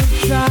I could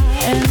try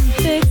and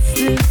fix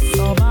this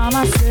all by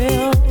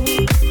myself,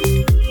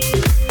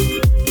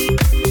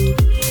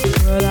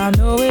 but I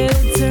know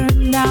it'll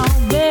turn out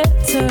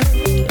better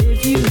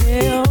if you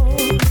help.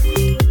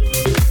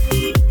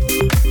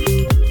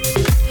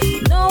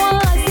 No one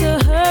likes to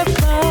hurt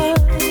much,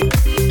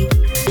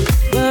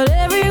 but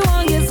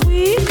everyone gets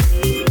weak.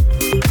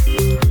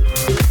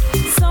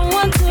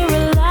 Someone to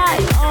rely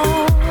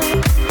on,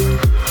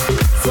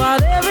 it's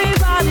what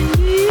everybody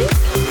needs.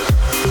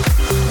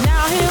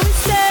 Now here we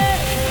stand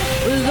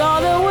with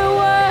all that we're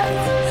worth.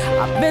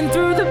 I've been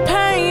through the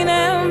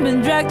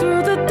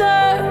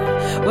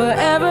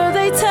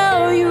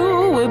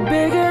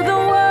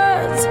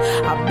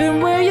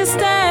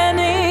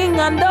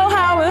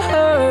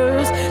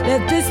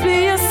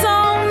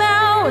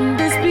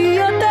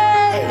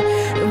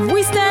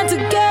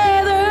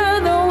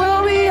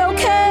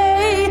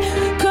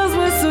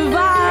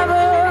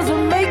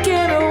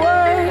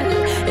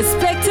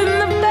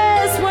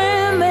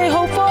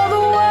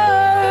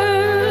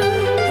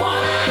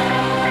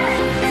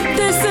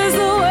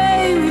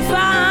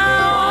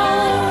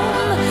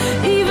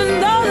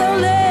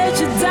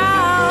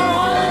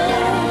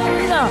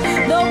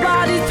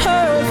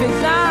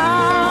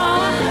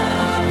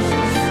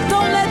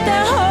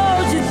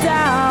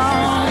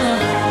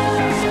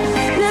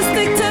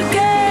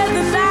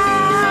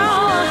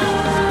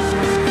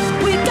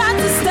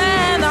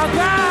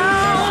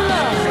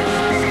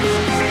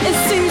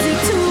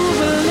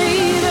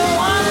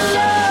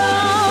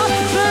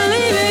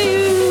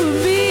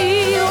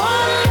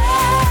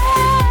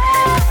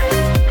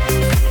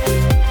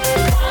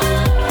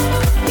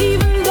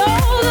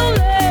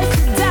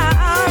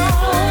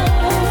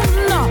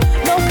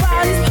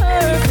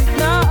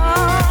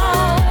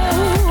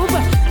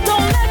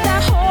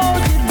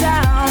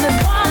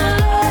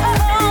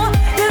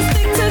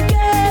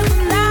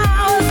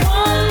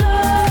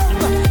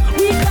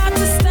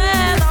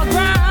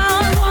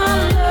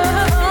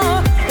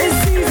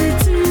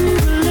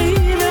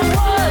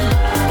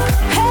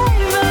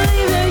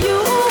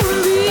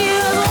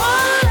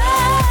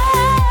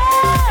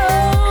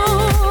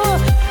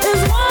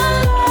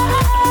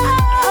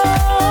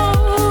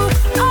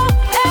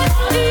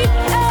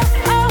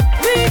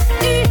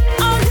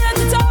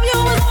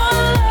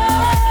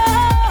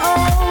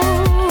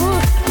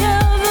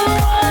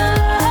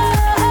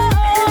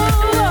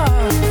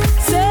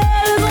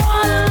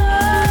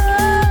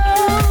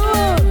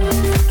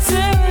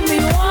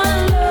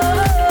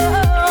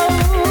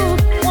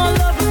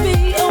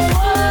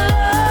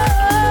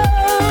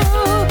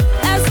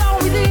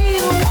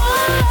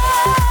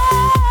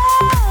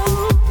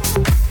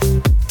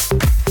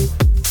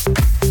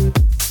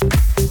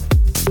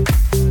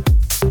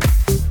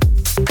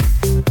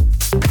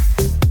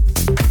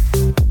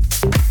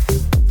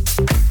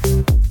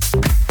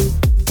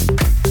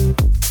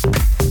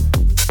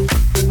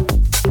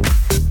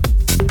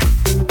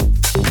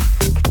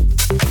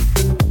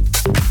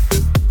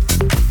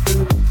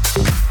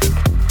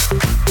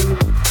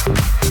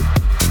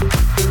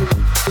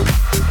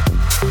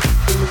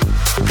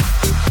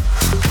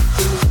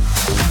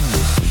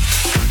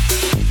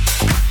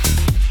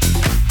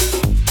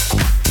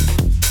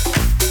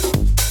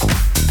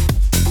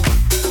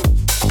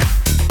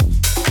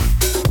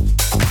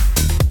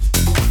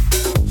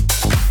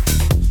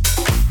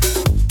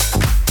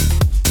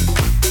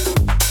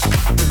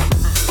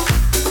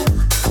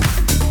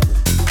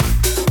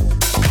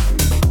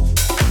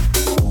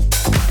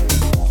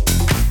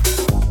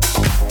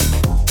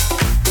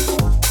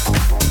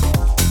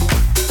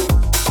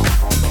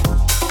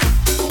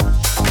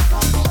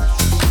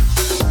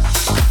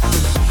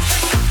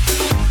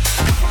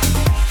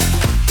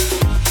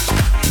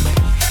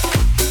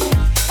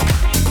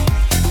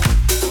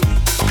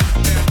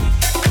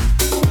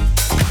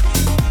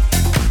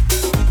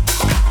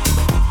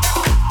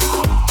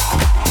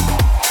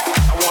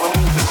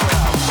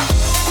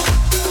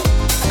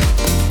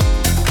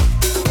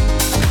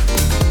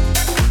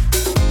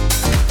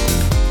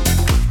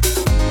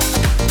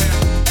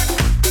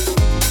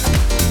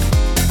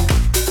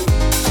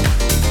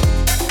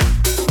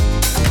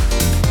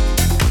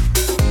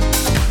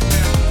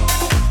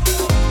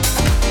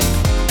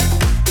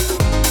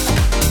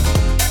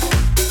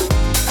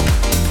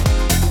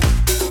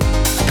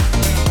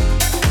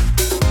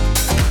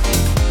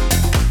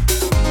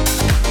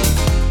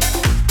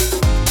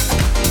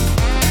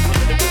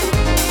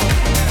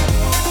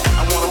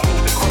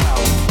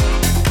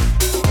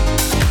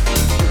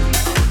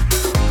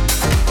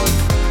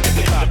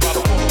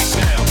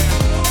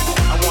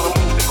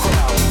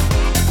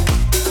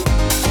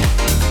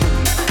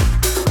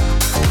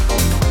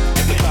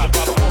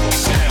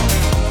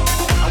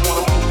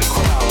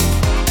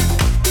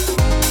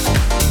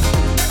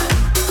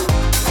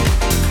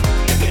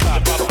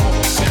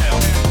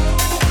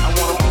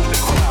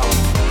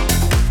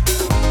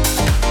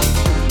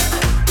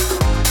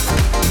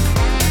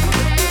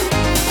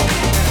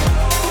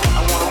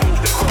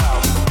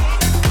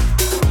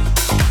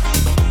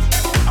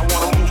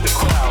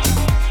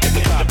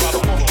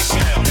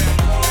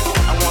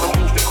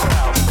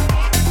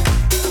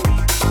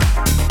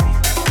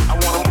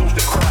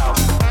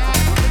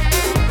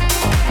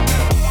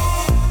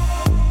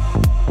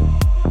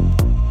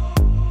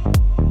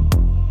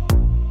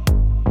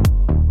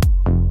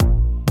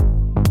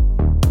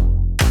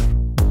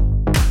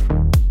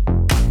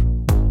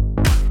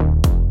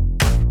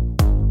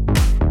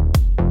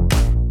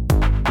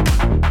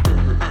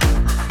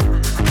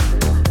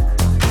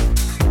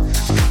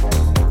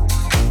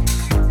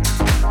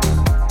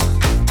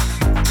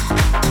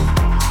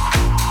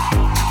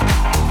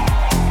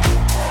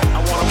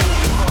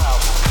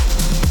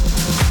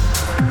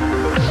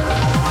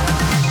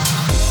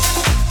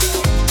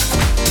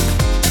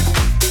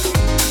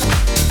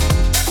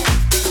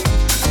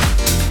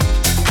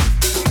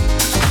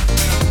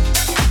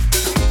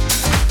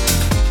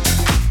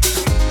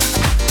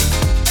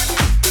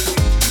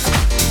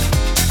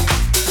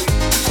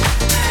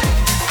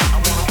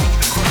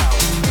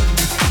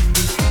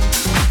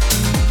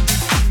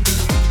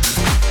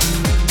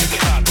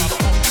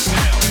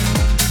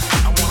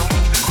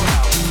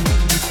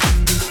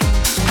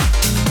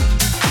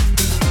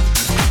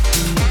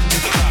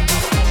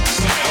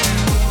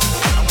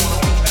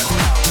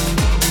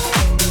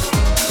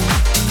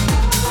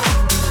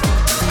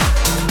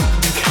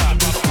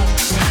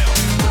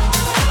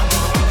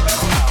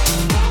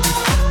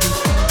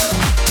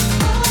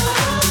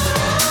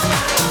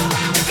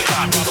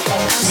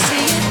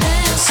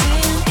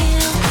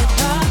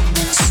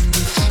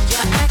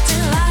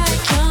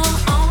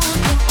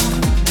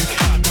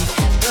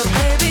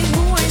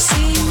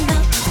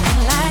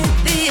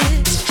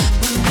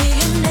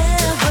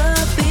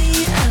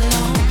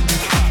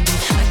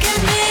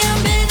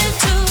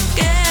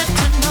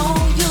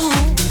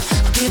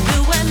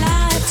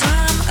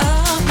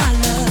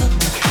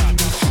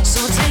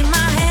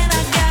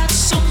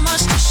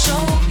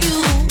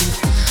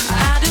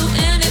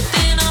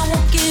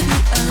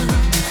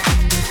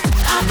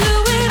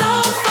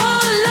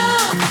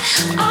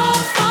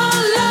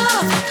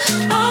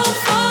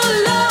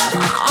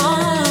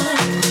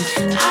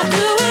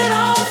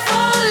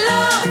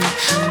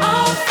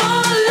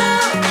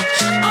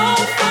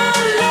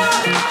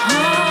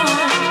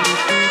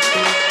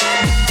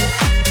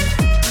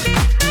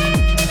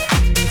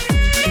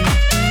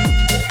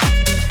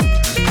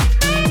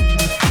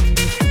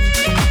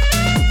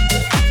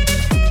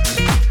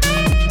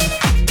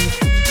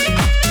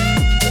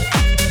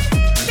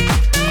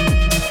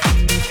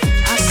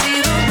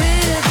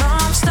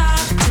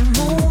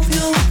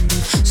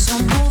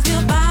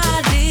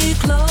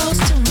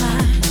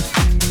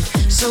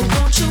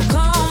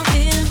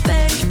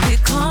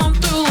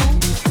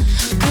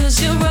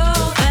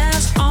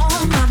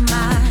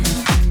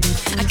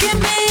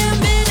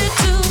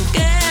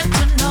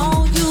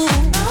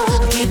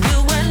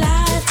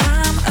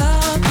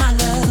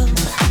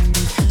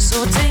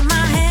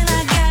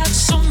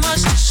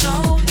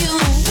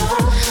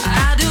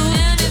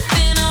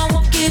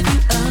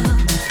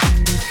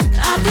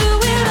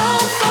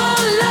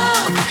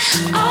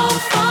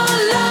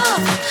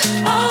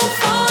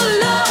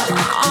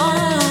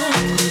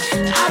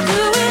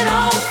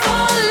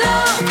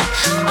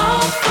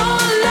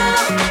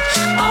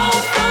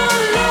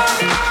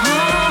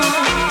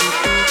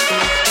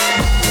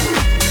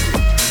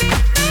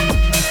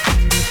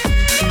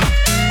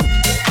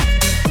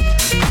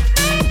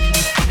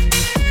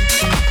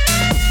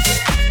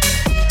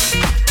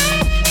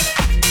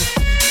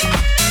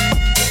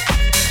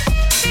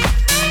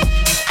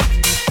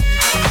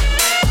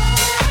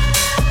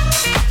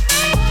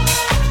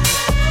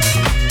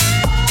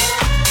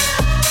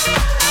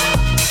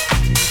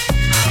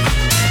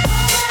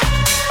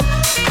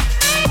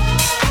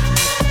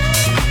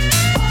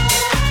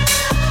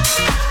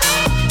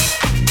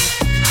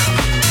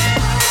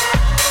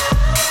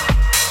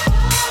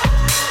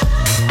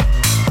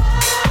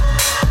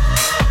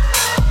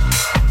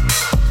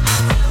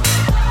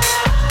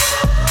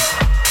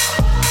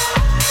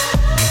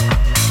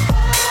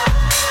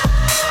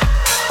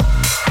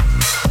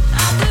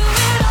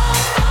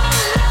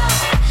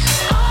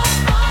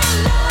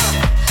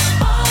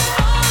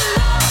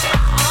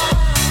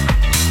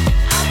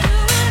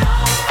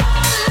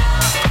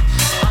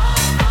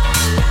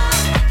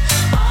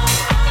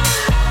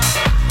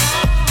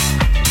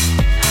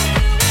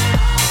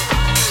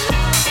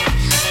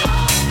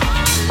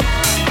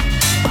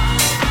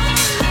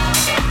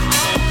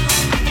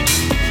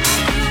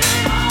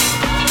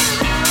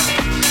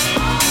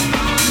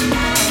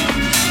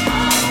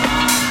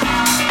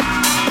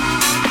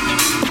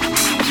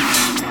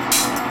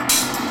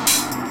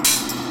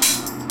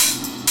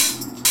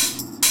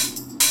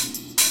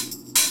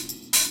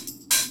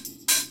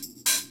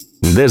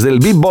desde el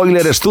Beat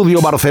Boiler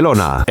Studio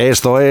Barcelona.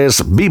 Esto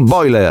es Beat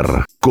Boiler,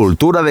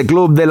 cultura de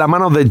club de la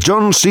mano de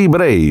John C.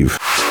 Brave.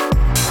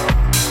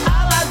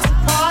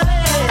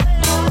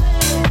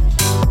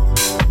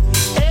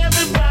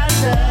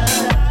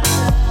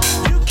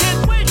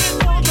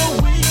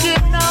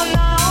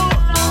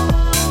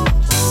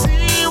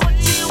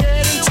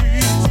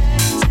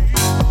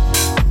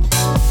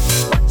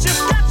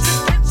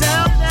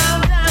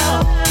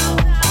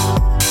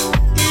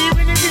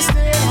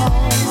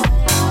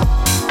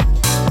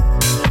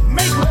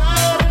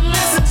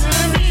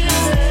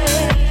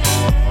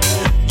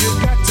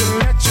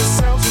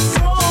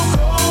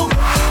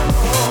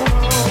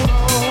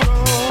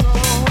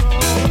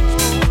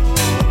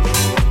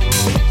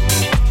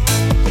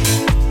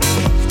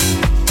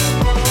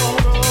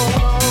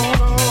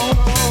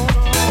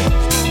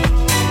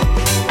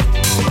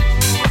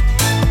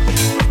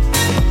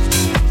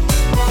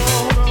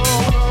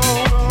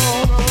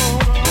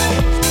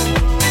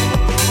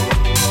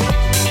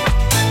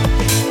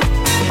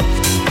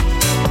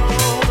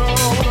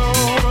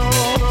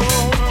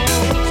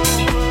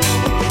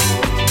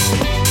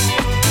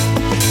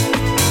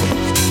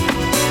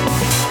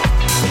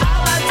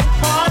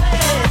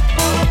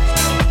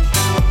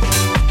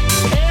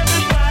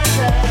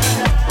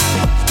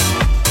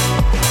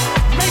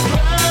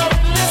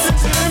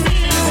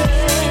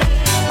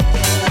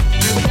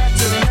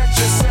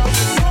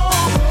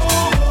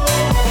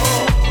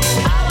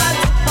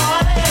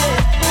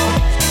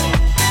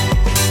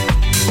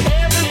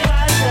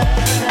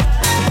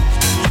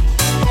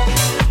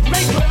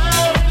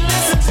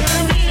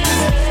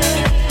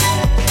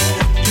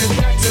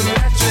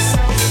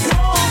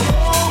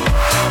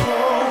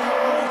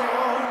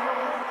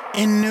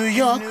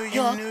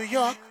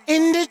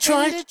 In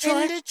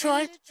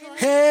Detroit,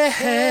 hey,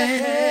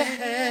 hey,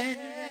 hey.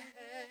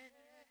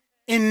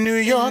 In New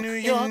York,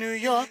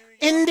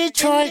 in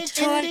Detroit,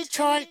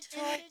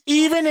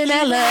 even in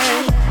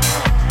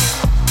LA.